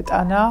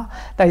გადამეტანა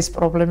და ის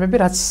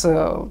პრობლემები რაც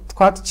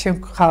თქვათ ჩემ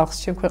ხალხს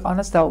ჩემ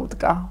ქვეყანას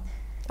დაუდგა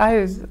აი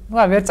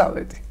ნუ ვერ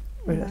წავედი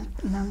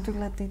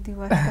ნამდვილად დიდი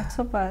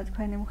ვაჟკაცობაა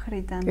თქვენი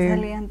მხრიდან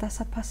ძალიან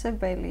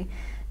დასაფასებელი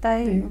და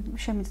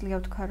შემიძლია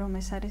ვთქვა, რომ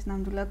ეს არის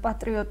ნამდვილად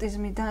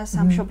პატრიოტიზმი და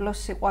სამშობლოს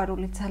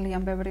სიყვარული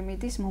ძალიან ბევრი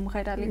მიდის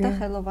მომღერალი და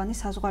ხელოვანი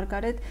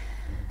საზღვარგარეთ.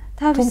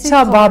 თუმცა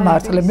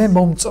ვამართლე, მე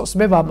მომწონს,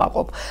 მე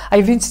ვამაყობ. აი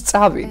ვინც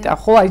წავიდა,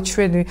 ხო, აი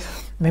ჩვენი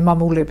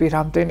მემამულები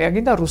რამდენია,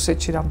 გინდა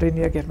რუსეთში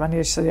რამდენია,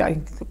 გერმანიაში, აი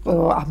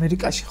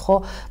ამერიკაში, ხო,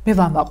 მე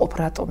ვამაყობ,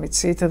 რატომ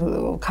იცით,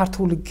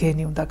 ქართული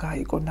გენი უნდა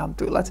გაიგო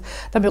ნამდვილად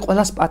და მე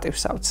ყველას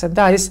პატივს ავცემ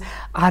და ეს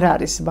არ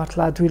არის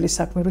მართლა ადვილი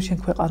საქმე, რომ შენ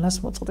ქვეყანას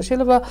მოწყდა.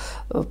 შეიძლება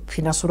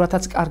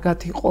ფინანსურათაც კარგად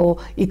იყო,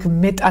 იქ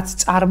მეტად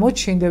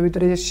წარმოჩინდე,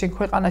 ვიდრე შენ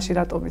ქვეყანაში,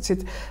 რატომ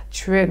იცით,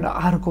 ჩვენ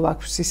არ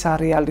გვაქვს ის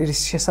არეალი,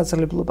 რის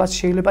შესაძლებლობაც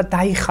შეიძლება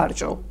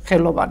დაიხარჯო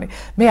ხელოვანი.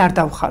 მე არ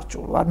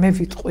დავხარჯულ ვარ, მე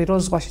ვიტყვი, რომ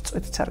ზღვაში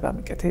წვეთიც არ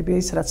გამიკეთებია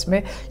ის, რაც მე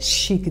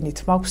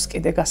შიგნით მაქვს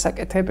კიდე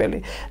გასაკეთებელი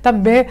და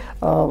მე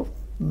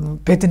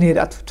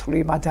ბედნიერად ვთვლი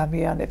იმ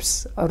ადამიანებს,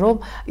 რომ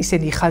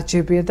ისინი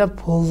იხარჯებიან და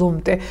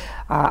ბოლომდე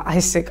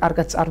ესე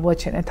კარგად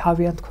წარმოაჩენენ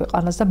თავიანთ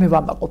ქვეყანას და მე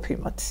ვამაყობ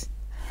იმათ.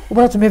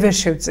 უბრალოდ მე ვერ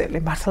შევძელი,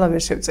 მართლა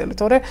ვერ შევძელი,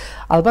 თორე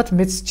ალბათ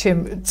მეც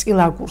ჩემ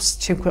წილაგურს,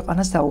 ჩემ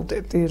ქვეყანას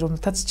დაუდევდი,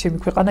 რომელთაც ჩემი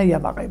ქვეყანა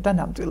იამაყებდა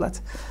ნამდვილად.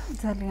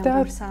 ძალიან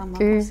ბევრ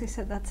საამაყოს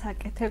ისედაც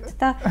აკეთებთ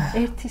და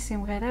ერთი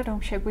სიმღერა რომ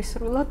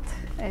შეგვისრულოთ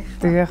ეხლა.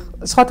 დიახ,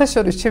 სხვათა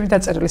შორის ჩემი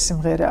დაწერილი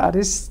სიმღერა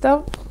არის და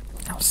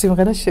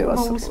სიმღერა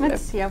შევასრულებ. მოусმეთ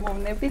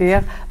სიამოვნებით.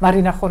 დიახ,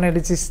 მარინა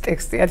ხონელიძის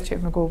ტექსტი არის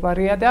ჩემი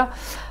მეგობარია და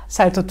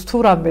საერთოდ თუ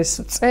რამეს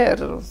წერ,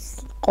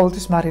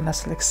 ყოველთვის მარინას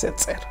ლექსია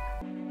წერ.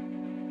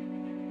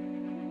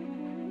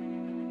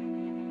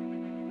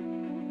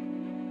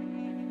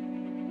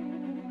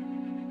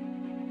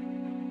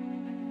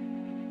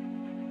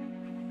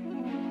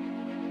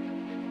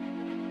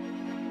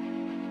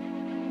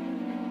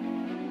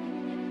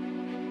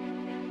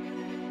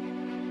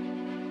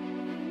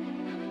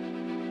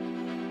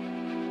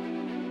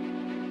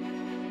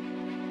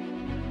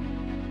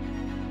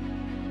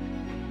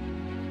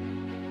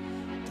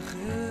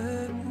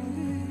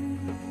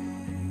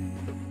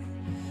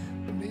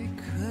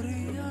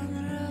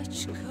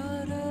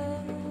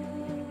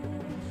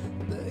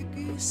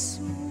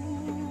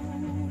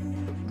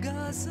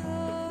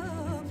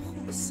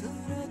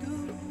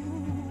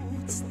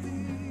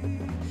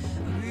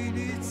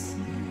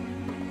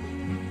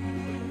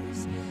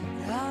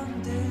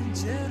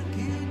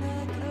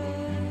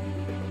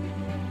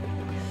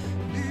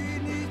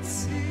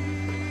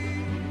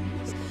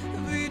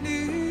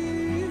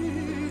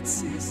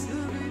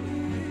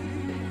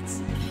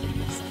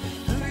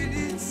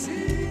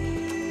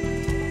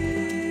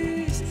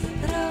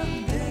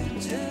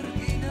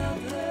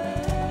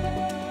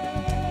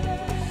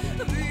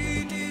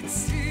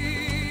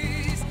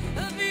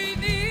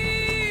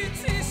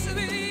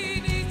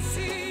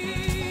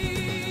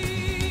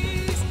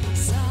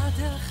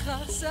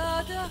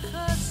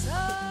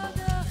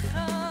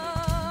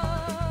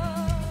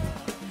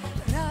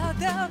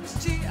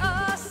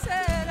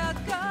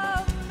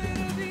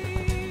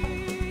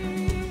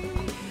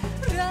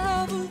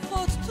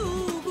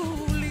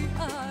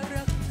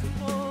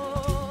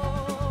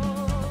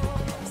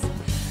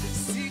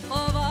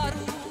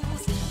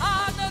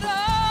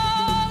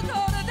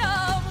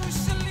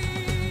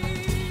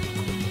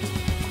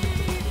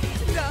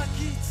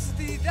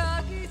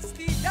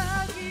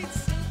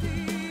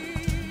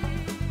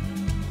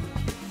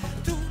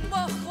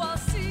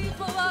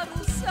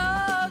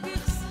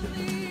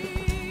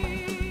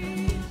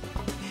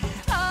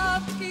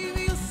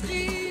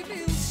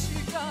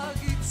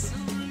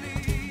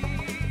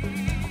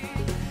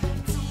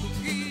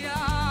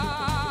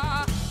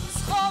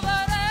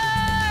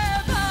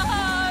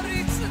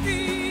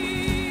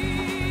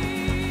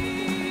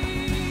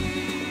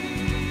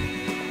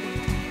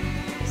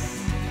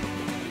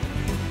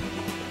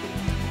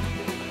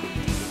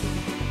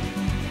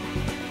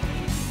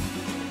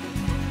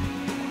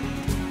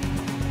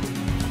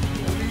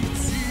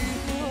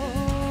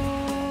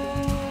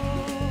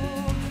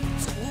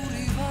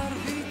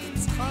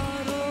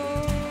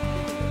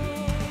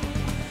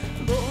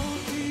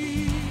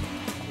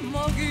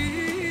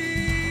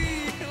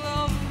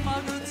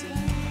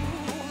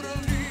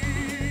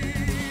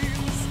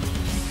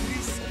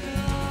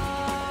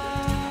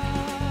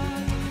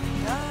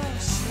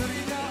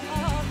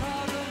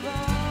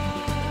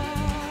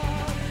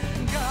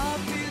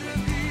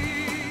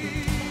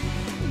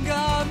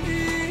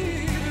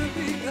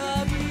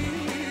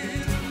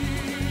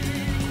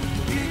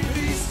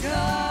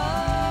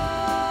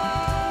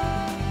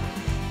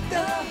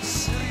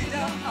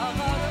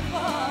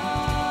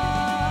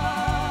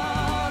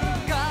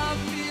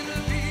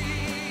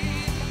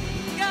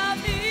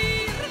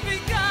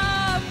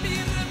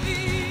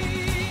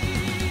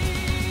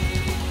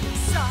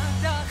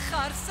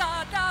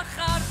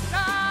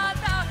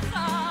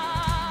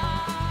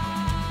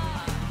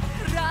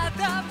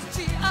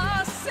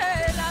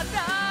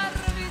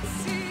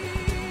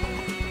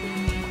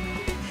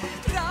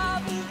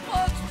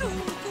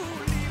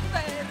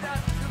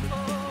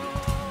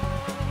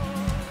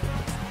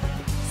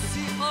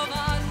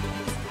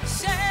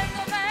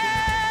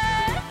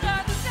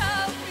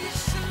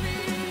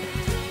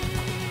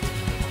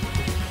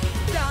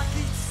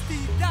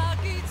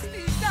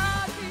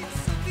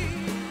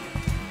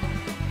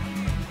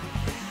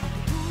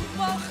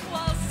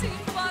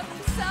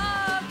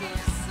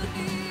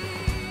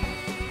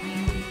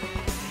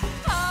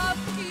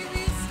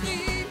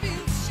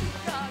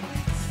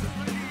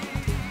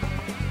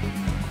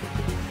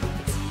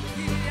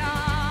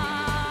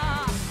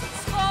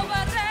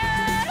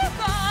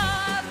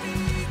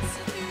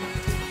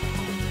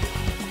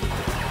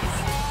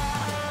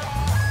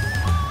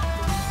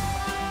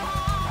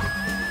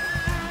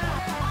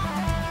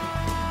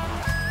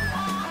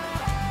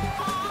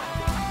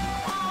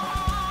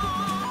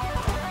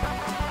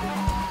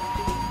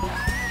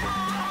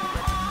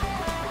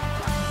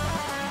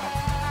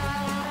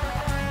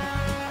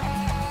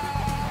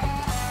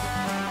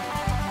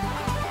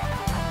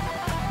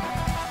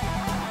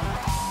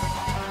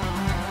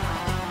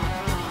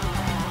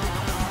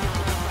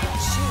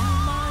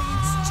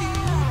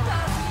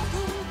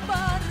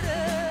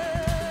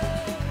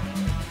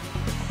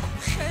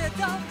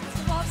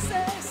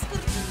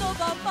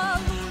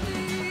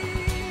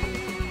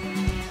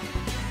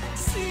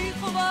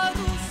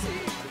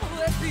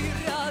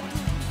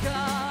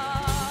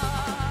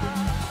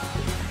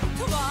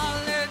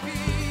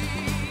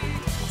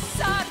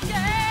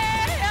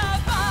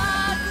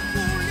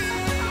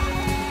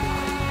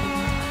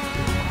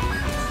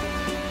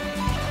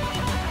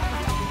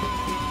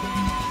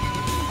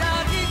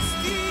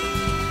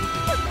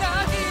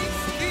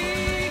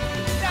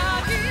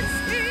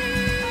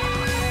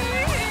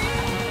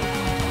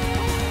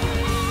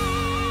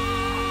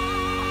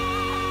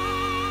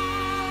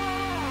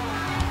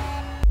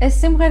 ეს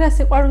სიმღერა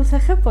სიყვარულს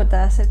ეხებოდა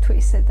ასე თუ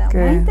ისე და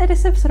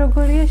მაინტერესებს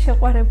როგორია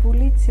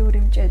შეყვარებული ციური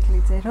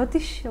მჭედლიძე,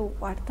 როდის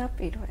შეუყვარდა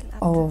პირველად?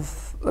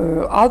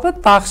 ალბათ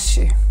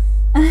ბაღში.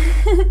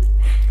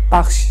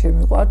 ბაღში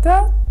შემიყვარდა,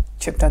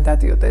 ჩემთან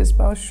დადიოდა ეს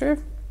ბავშვი.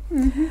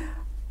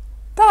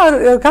 და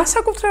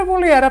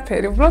განსაკუთრებული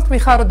არაფერი, უბრალოდ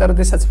მიხაროდა,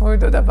 როდესაც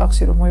მოვიდოდა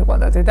ბაღში რომ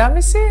მოიყვანდა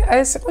დედამისი,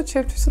 ეს იყო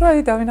ჩემთვის რომ აი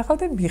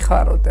დავინახავდი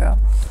მიხაროდა.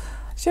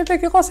 შემდეგ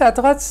იყო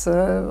სადღაც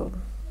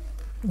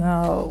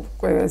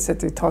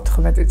ესეთი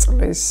 14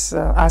 წლის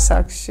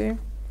ასაკში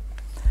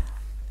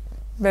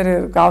მე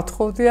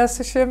გავთხოვდი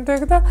ასე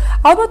შემდეგ და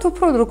ალბათ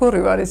უფრო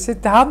როგორი ვარ ისი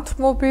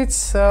დამთმობით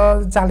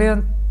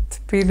ძალიან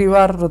თბილი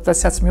ვარ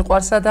როდესაც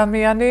მიყვარს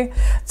ადამიანი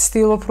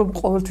ცდილობ რომ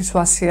ყოველთვის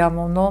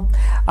ვასიამოვნო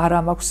არ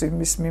მაქვს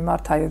იმის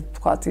მიმართ აი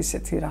თქვათ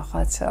ისეთი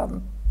რაღაცა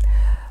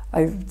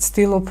აი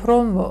ცდილობ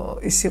რომ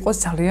ის იყოს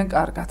ძალიან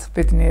კარგად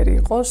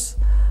ბედნიერი იყოს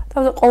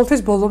და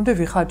ყოველთვის ბოლომდე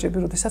ვიხარჯები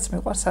როდესაც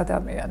მიყვარს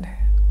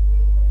ადამიანი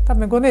და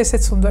მეგონი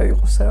ესეც უნდა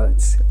იყოს რა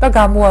ვიცი და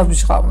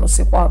გამოამჟღავნო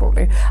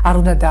სიყვარული არ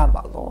უნდა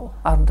დამალო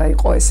არ უნდა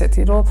იყოს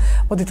ესეთი რომ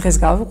მოდი დღეს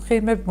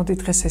გავუყიმებ მოდი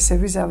დღეს ესე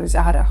ვიზავი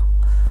არა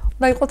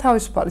უნდა იყოს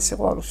თავისუფალი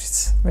სიყვარულშიც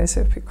მე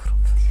ესე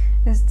ვფიქრობ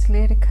ეს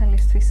ძლიერი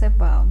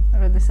ქალისთვისებაა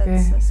როდესაც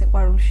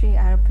სიყვარულში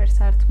არაფერს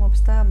არ თმობს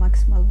და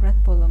მაქსიმალურად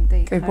ბოლომდე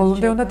იხარჯება კი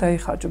ბოლომდე უნდა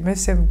დაიხარჯო მე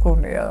ესე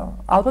მგონია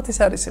ალბათ ეს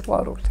არის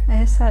სიყვარული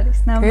ეს არის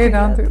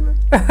ნამდვილად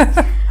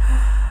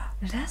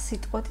კი რა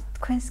სიტყვით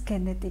თქვენს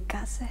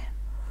გენეტიკაზე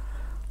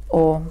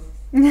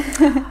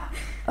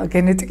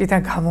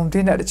გენეტიკიდან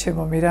გამომდინარე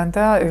ჩემო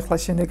მირანდა, ეხლა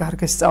შენი არ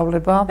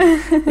გესწავლება,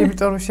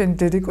 იმიტომ რომ შენი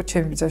დედიკო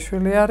ჩემი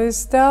ბიძაშვილი არის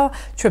და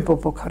ჩვენ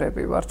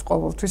ბობოქრები ვართ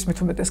ყოველთვის, მით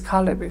უმეტეს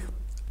ქალები.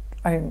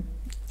 აი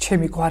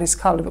ჩემი გვარის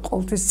ქალები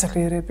ყოველთვის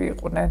ძლიერები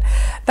იყვნენ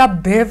და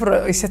ბევრ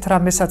ისეთ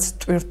რამესაც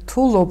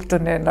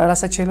ტვირთულობდნენ,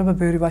 რასაც შეიძლება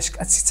ბევრი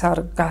ვაჟკაციც არ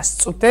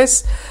გასწუდეს.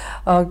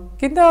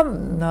 კიდე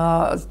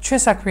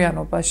ჩვენ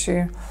საქმიანობაში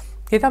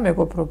კიდე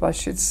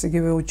მეგობრობაშიც,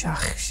 იგივე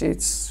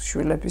ოჯახშიც,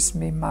 შვილების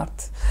მიმართ.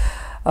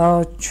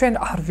 ჩვენ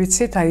არ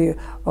ვიცით, აი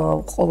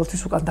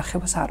ყოველთვის უკან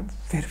დახევას არ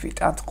ვერ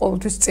ვიტანთ.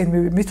 ყოველთვის წინ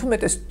მით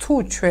უმეტეს თუ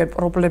ჩვენ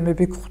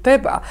პრობლემები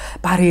გვხვდება,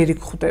 ბარიერი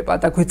გვხვდება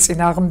და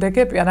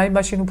გვეწინააღმდეგებიან, აი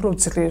მაშინ უფრო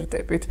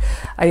ძლიერდებით.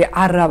 აი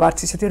არა ვართ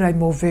ისეთი, რომ აი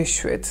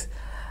მოვეშვეთ.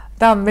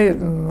 და მე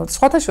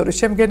სხვათა შორის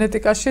ჩემ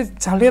გენეტიკაში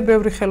ძალიან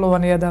ბევრი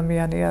ხელოვანი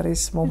ადამიანი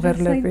არის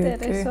მომღერლები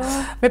კი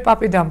მე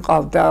პაპი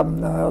დამყავდა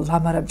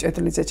ლამარა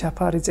მჭედლიძე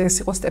ჩაფარიძე ეს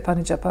იყო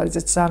სტეფანი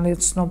ჩაფარიძე ძალიან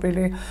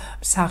ცნობილი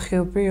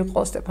მსახიობი იყო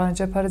სტეფანი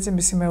ჩაფარიძე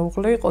მისი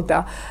მეუღლე იყო და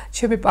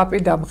ჩემი პაპი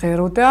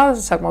დამღეროდა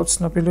საკმაოდ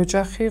ცნობილი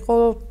ოჯახი იყო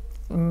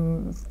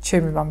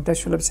ჩემი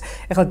მამიდაშვილებს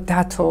ეხლა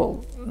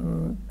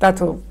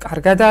დათო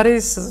კარგად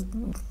არის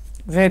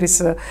ღერის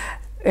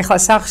ეხლა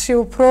სახში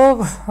უფრო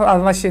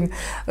მაშინ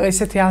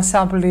ესეთი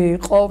ანსამბლი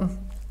იყო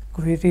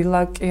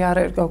გვირილა კი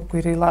არა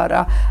გვირილა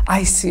არა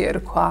აისი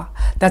ერქვა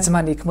და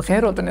ძმანი იქ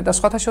მღეროდნენ და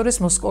სხვათა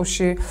შორის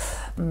მოსკოვში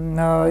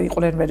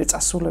იყვნენ მე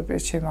წასულები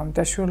ჩემი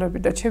მამიდაშვილები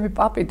და ჩემი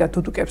პაპი და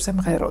დუდუკებზე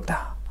მღეროდა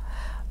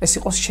ეს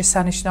იყო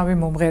შესანიშნავი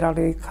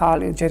მომღერალი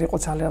ქალი ჯერ იყო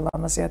ძალიან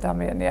ლამაზი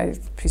ადამიანი აი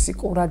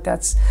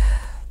ფიზიკურადაც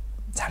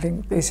ძალიან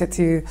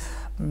ესეთი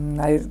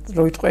აი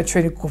რო იტყვია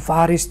ჩვენი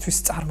გვარისთვის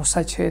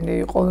წარმოსაჩენი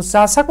იყო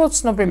საკმაოდ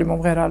ცნობილი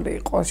მომღერალი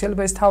იყო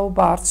შეიძლება ეს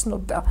თაობა არ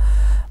ცნობდა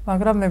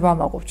მაგრამ მე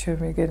ვამაყობ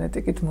ჩემი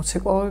გენეტიკით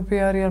მუსიკოსები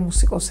არიან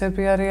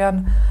მუსიკოსები არიან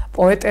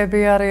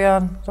პოეტები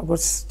არიან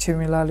როგორც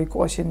ჩემი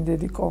ლალიკო შენი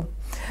დედიკო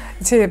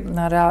იცი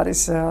რა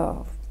არის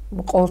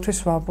ყოველთვის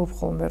ვამბობ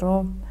ხოლმე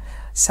რომ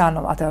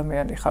სანამ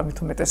ადამიანი ხარ მით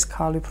უმეტეს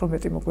ქალი უფრო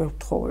მეტი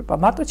მოგვეთხოვება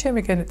მარტო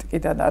ჩემი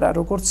გენეტიკიდან არა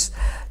როგორც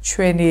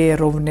ჩვენი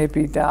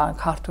ეროვნებიდან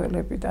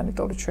ქართველებიდან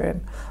იმიტომ რომ ჩვენ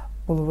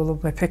ბოლო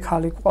მეფე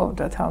ქალი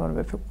ყავდა თამარ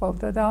მეფე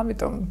ყავდა და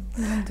ამიტომ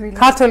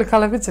ქართველი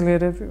ქალები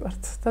ძლიერები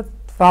ვართ და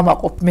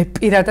ვამაყობ მე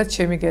პირადად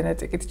ჩემი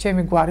გენეტიკით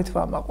ჩემი გვარით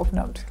ვამაყობ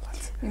ნამდვილად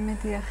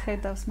იმედია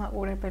ხედავს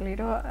მაყურებელი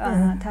რომ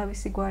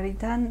თავისი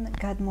გვარიდან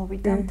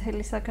გადმოვიდა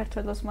მთელი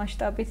საქართველოს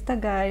მასშტაბით და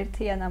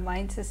გააერთიანა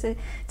მაინც ესე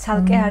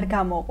ცალკე არ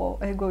გამოყო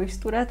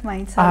ეგოისტურად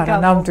მაინც არ გამოყო არა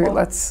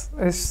ნამდვილად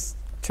ეს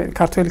ჩემი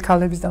ქართველი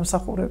ქალების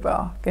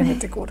დამსახურებაა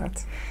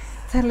გენეტიკურად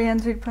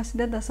ძალიან ძვირფასი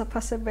და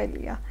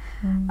დასაფასებელია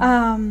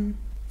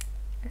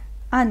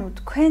ანუ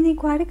თქვენი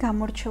გვარი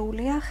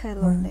გამორჩეულია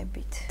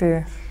ხელოვნებით.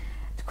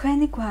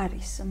 თქვენი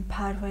გვარის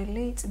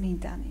მფარველი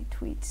წმინდანი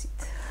თუ იცით?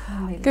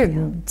 კი,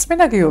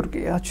 წმინდა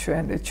გიორგია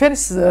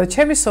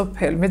ჩემი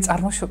სოფელი, მე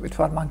წარმოშობით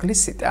ვარ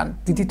მანგლისიდან,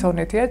 დიდი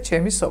თორნეთია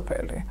ჩემი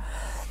სოფელი.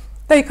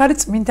 და იქ არის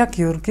წმინდა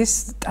გიორგის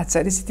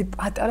ტაძარი, ისეთი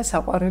პატარა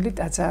საყვარელი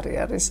ტაძარი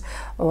არის.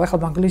 ახლა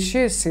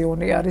მანგლისში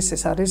სიონი არის,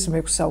 ეს არის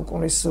მე-6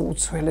 საუკუნის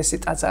უძველესი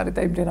ტაძარი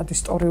და იმდენად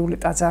ისტორიული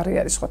ტაძარი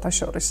არის სხვათა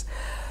შორის.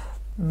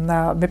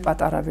 მე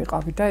პატარა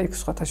ვიყავი და იქ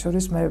სხვათა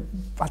შორის მე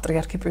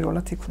პატრიარქი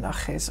პირველად იქ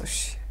ვნახე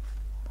ეზოში.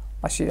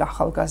 მაშინ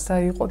ახალგაზრდა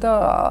იყო და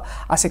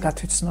ასე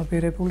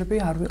გათვითცნობიერებულები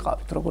არ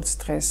ვიყავით, როგორც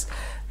დღეს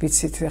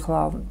ვიცით,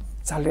 ახლა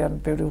ძალიან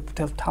ბევრი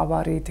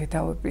უფრთხილმთავარი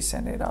დედავები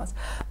ისინი რაღაც.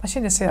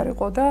 მაშინ ესე არ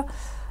იყო და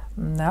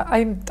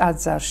აი იმ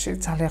ტაძარში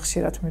ძალიან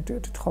ხშირად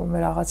მივდივდით ხოლმე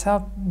რაღაცა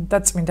და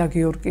წმინდა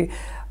გიორგი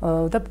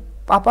და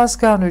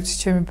პაპასგან ვიცი,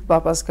 ჩემი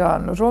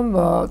პაპასგან, რომ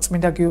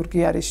წმინდა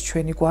გიორგი არის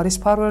ჩვენი გვარის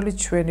მფარველი,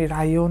 ჩვენი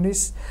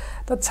რაიონის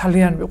და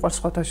ძალიან მიყვარს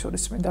სხვათა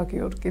შორის წმინდა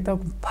გიორგი და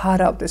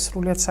ფარავდე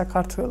სრულიად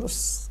საქართველოს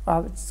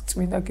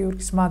წმინდა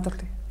გიორგის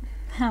მადლი.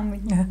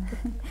 ამინ.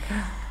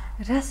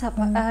 რას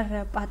არ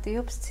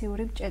პატიობს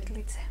ციური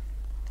მჭედლიძე?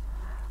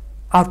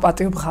 არ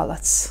პატიობ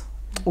ღალატს,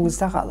 ტყუილს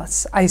და ღალატს.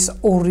 აი ეს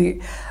ორი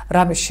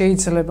რამე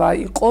შეიძლება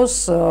იყოს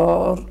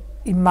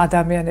იმ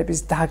ადამიანების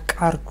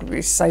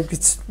დაკარგვის, აი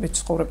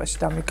მეცხოვრებაში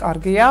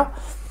დამიკარგია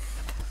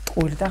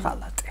ტყუილი და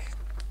ღალატი.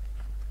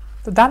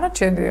 და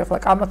დანარჩენი ახლა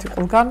კამათი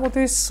ყველგან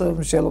მოდის,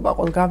 მსჯელობა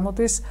ყველგან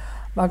მოდის,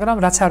 მაგრამ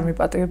რაც არ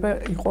მიპატიება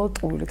იყო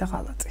ტყუილი და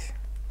ღალატი.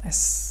 ეს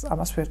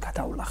ამას ვერ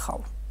გადავლახავ.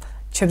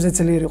 ჩემზე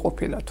ძლიერი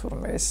ყოფილა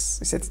თურმე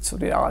ეს ისეთი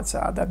ცუდი რაღაცა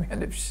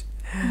ადამიანებში.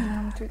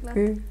 ნამდვილად.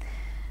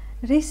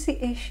 რისი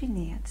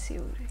ეშინია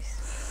ციურის?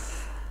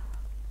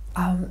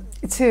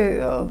 იცი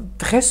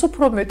დღეს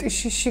უფრო მეტი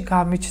შიში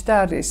გამიჩნდა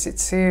არის,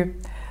 იცი.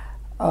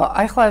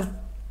 აი ხლა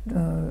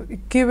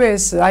იგივე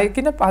ეს აი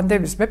კიდე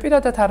პანდემიის მე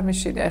პირადად არ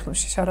მიშინია, ეხლა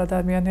შიშარ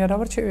ადამიანი არა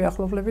ვარ, ჩემი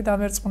ახლობლები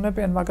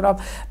დამერწმუნებიან, მაგრამ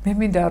მე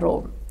მინდა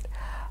რომ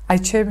აი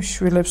ჩემს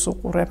შვილებს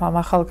უყურებ, ამ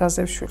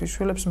ახალგაზრდებს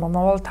შვილებს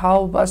მომავალ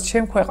თაობას,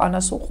 ჩემ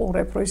ქვეყანას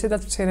უყურებ, რომ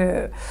ისედაც მცირე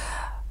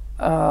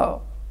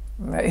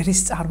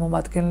ერის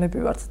წარმომადგენლები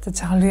ვართ და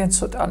ძალიან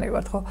ცოტანი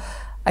ვართ, ხო?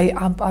 აი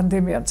ამ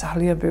პანდემიამ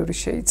ძალიან ბევრი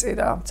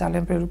შეიწირა,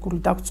 ძალიან ბევრი გული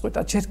დაგწყვიტა.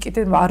 ჯერ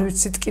კიდე არ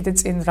ვიცით კიდე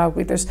წინ რა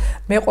გვიდეს.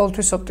 მე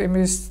ყოველთვის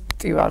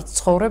ოპტიმისტი ვარ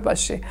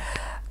ცხოვრებაში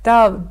და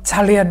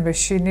ძალიან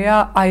მეშინია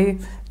აი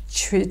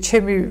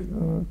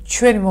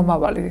ჩვენი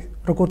მომავალი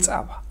როგორ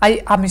წავა. აი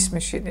ამის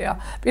მეშინია.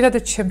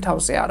 პირადად ჩემ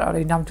თავზე არ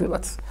არის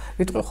ნამდვილად.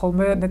 ვიტყვი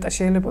ხოლმე ნეტა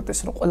შეიძლებაოდეს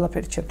რომ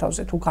ყველაფერი ჩემ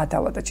თავზე თუ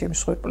გადავა და ჩემი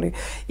ხვეპლი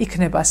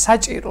იქნება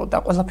საჭირო და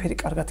ყველაფერი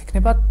კარგად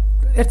იქნება,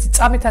 ერთი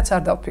წამითაც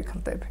არ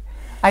დავფიქრდები.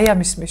 აი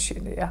ამის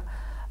მეშინია.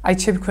 აი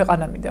ჩემი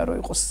ქვეყანა მინდა რომ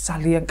იყოს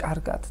ძალიან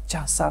კარგად,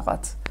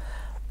 ჯანსაღად.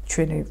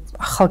 ჩვენი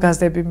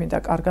ახალგაზრდები მინდა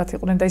კარგად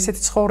იყვნენ და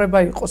ისეთი ცხოვრება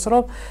იყოს,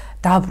 რომ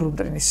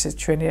დაბრუნდნენ ისეთ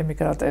ჩვენი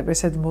ემიგრანტები,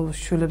 ესეთ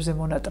შვილებზე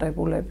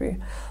მონატრებულები,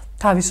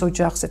 თავის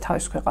ოჯახზე,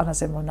 თავის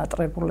ქვეყანაზე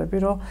მონატრებულები,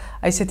 რომ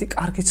აი ესეთი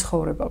კარგი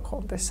ცხოვრება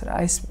გქონდეს რა,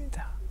 ეს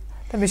მინდა.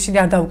 და მე შინი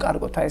არ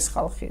დავკარგოთ აი ეს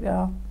ხალხი რა.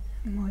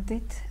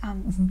 მოდით ამ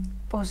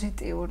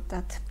პოზიტიურ და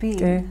თბილ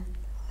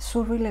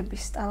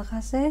სურვილების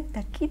ტალღაზე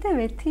და კიდევ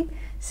ერთი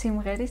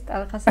სიმღერის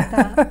ტალღაზე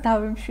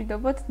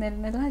დავიმშვიდობოთ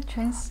ნელ-ნელა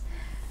ჩვენს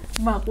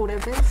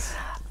მაყურებელს.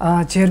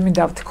 ჯერ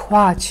მინდა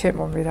ვთქვა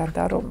ჩემო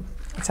მირანდა რომ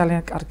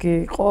ძალიან კარგი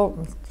იყო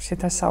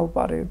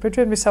შეთასაუბარი.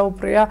 ბეჭდვენ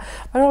მისაუბრია,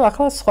 მაგრამ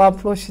ახლა სხვა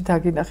ფლოში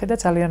დაგინახე და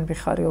ძალიან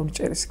მიხარი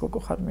ომჭერის გოგო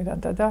ხარ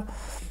მირანდა და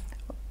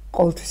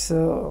ყოველთვის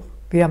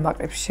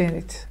ვიამაყებ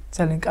შენით.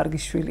 ძალიან კარგი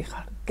შვილი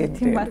ხარ,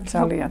 გენდელი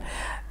ძალიან.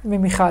 მე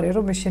მიხარი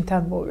რომ მე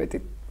შენთან მოვედი.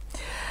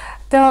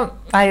 და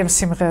აი ამ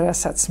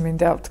სიმღერასაც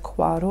მინდა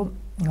ვთქვა რომ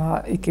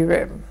იგივე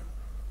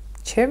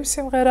ჩემ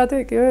სიმღერა და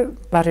იგივე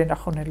მარინა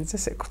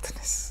ხონელიძეს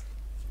ეკუთვნის.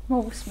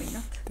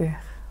 მოგუსმინოთ.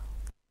 დიახ.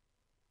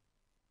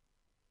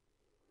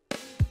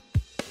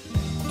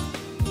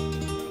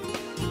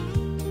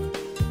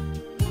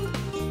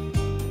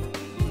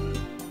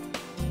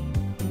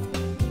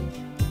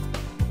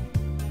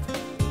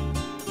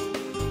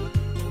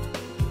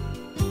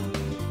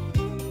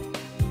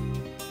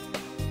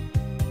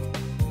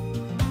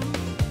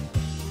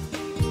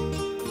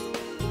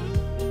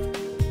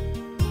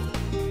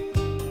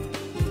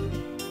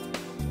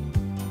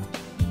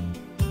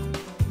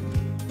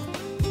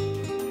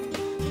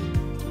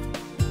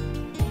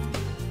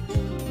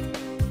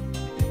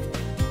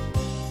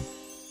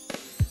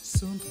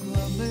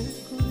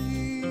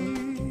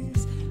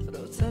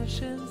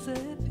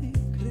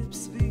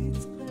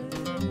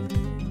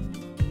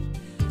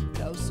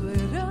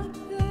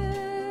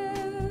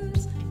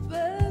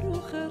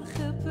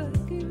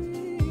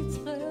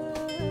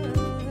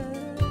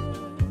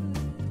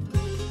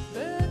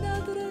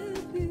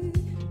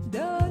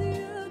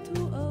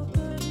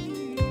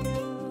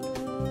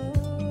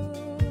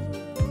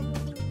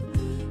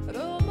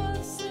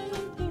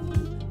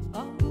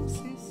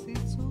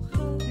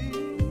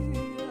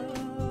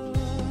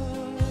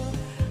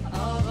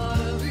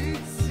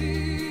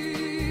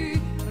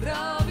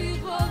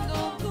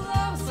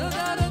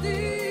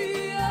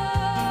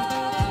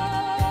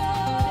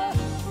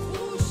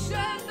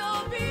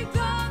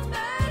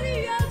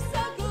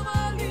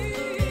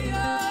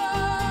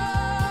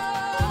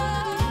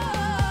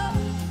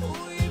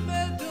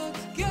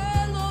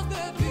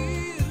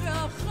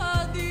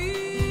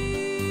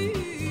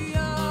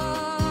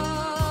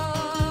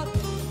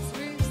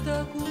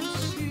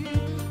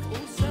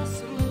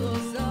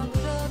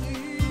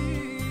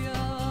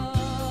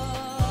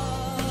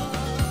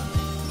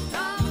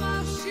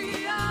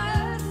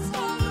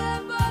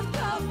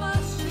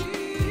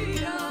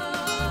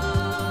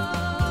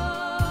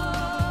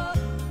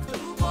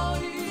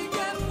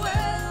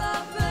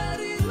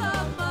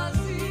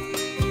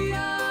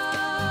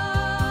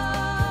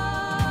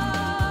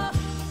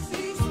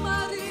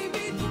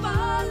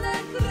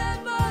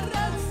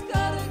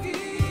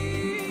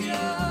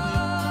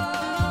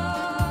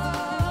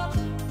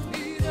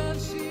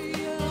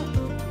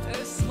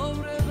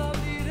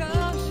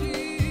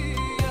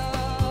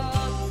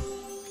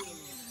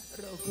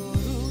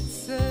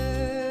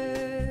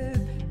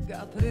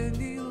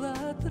 aprendí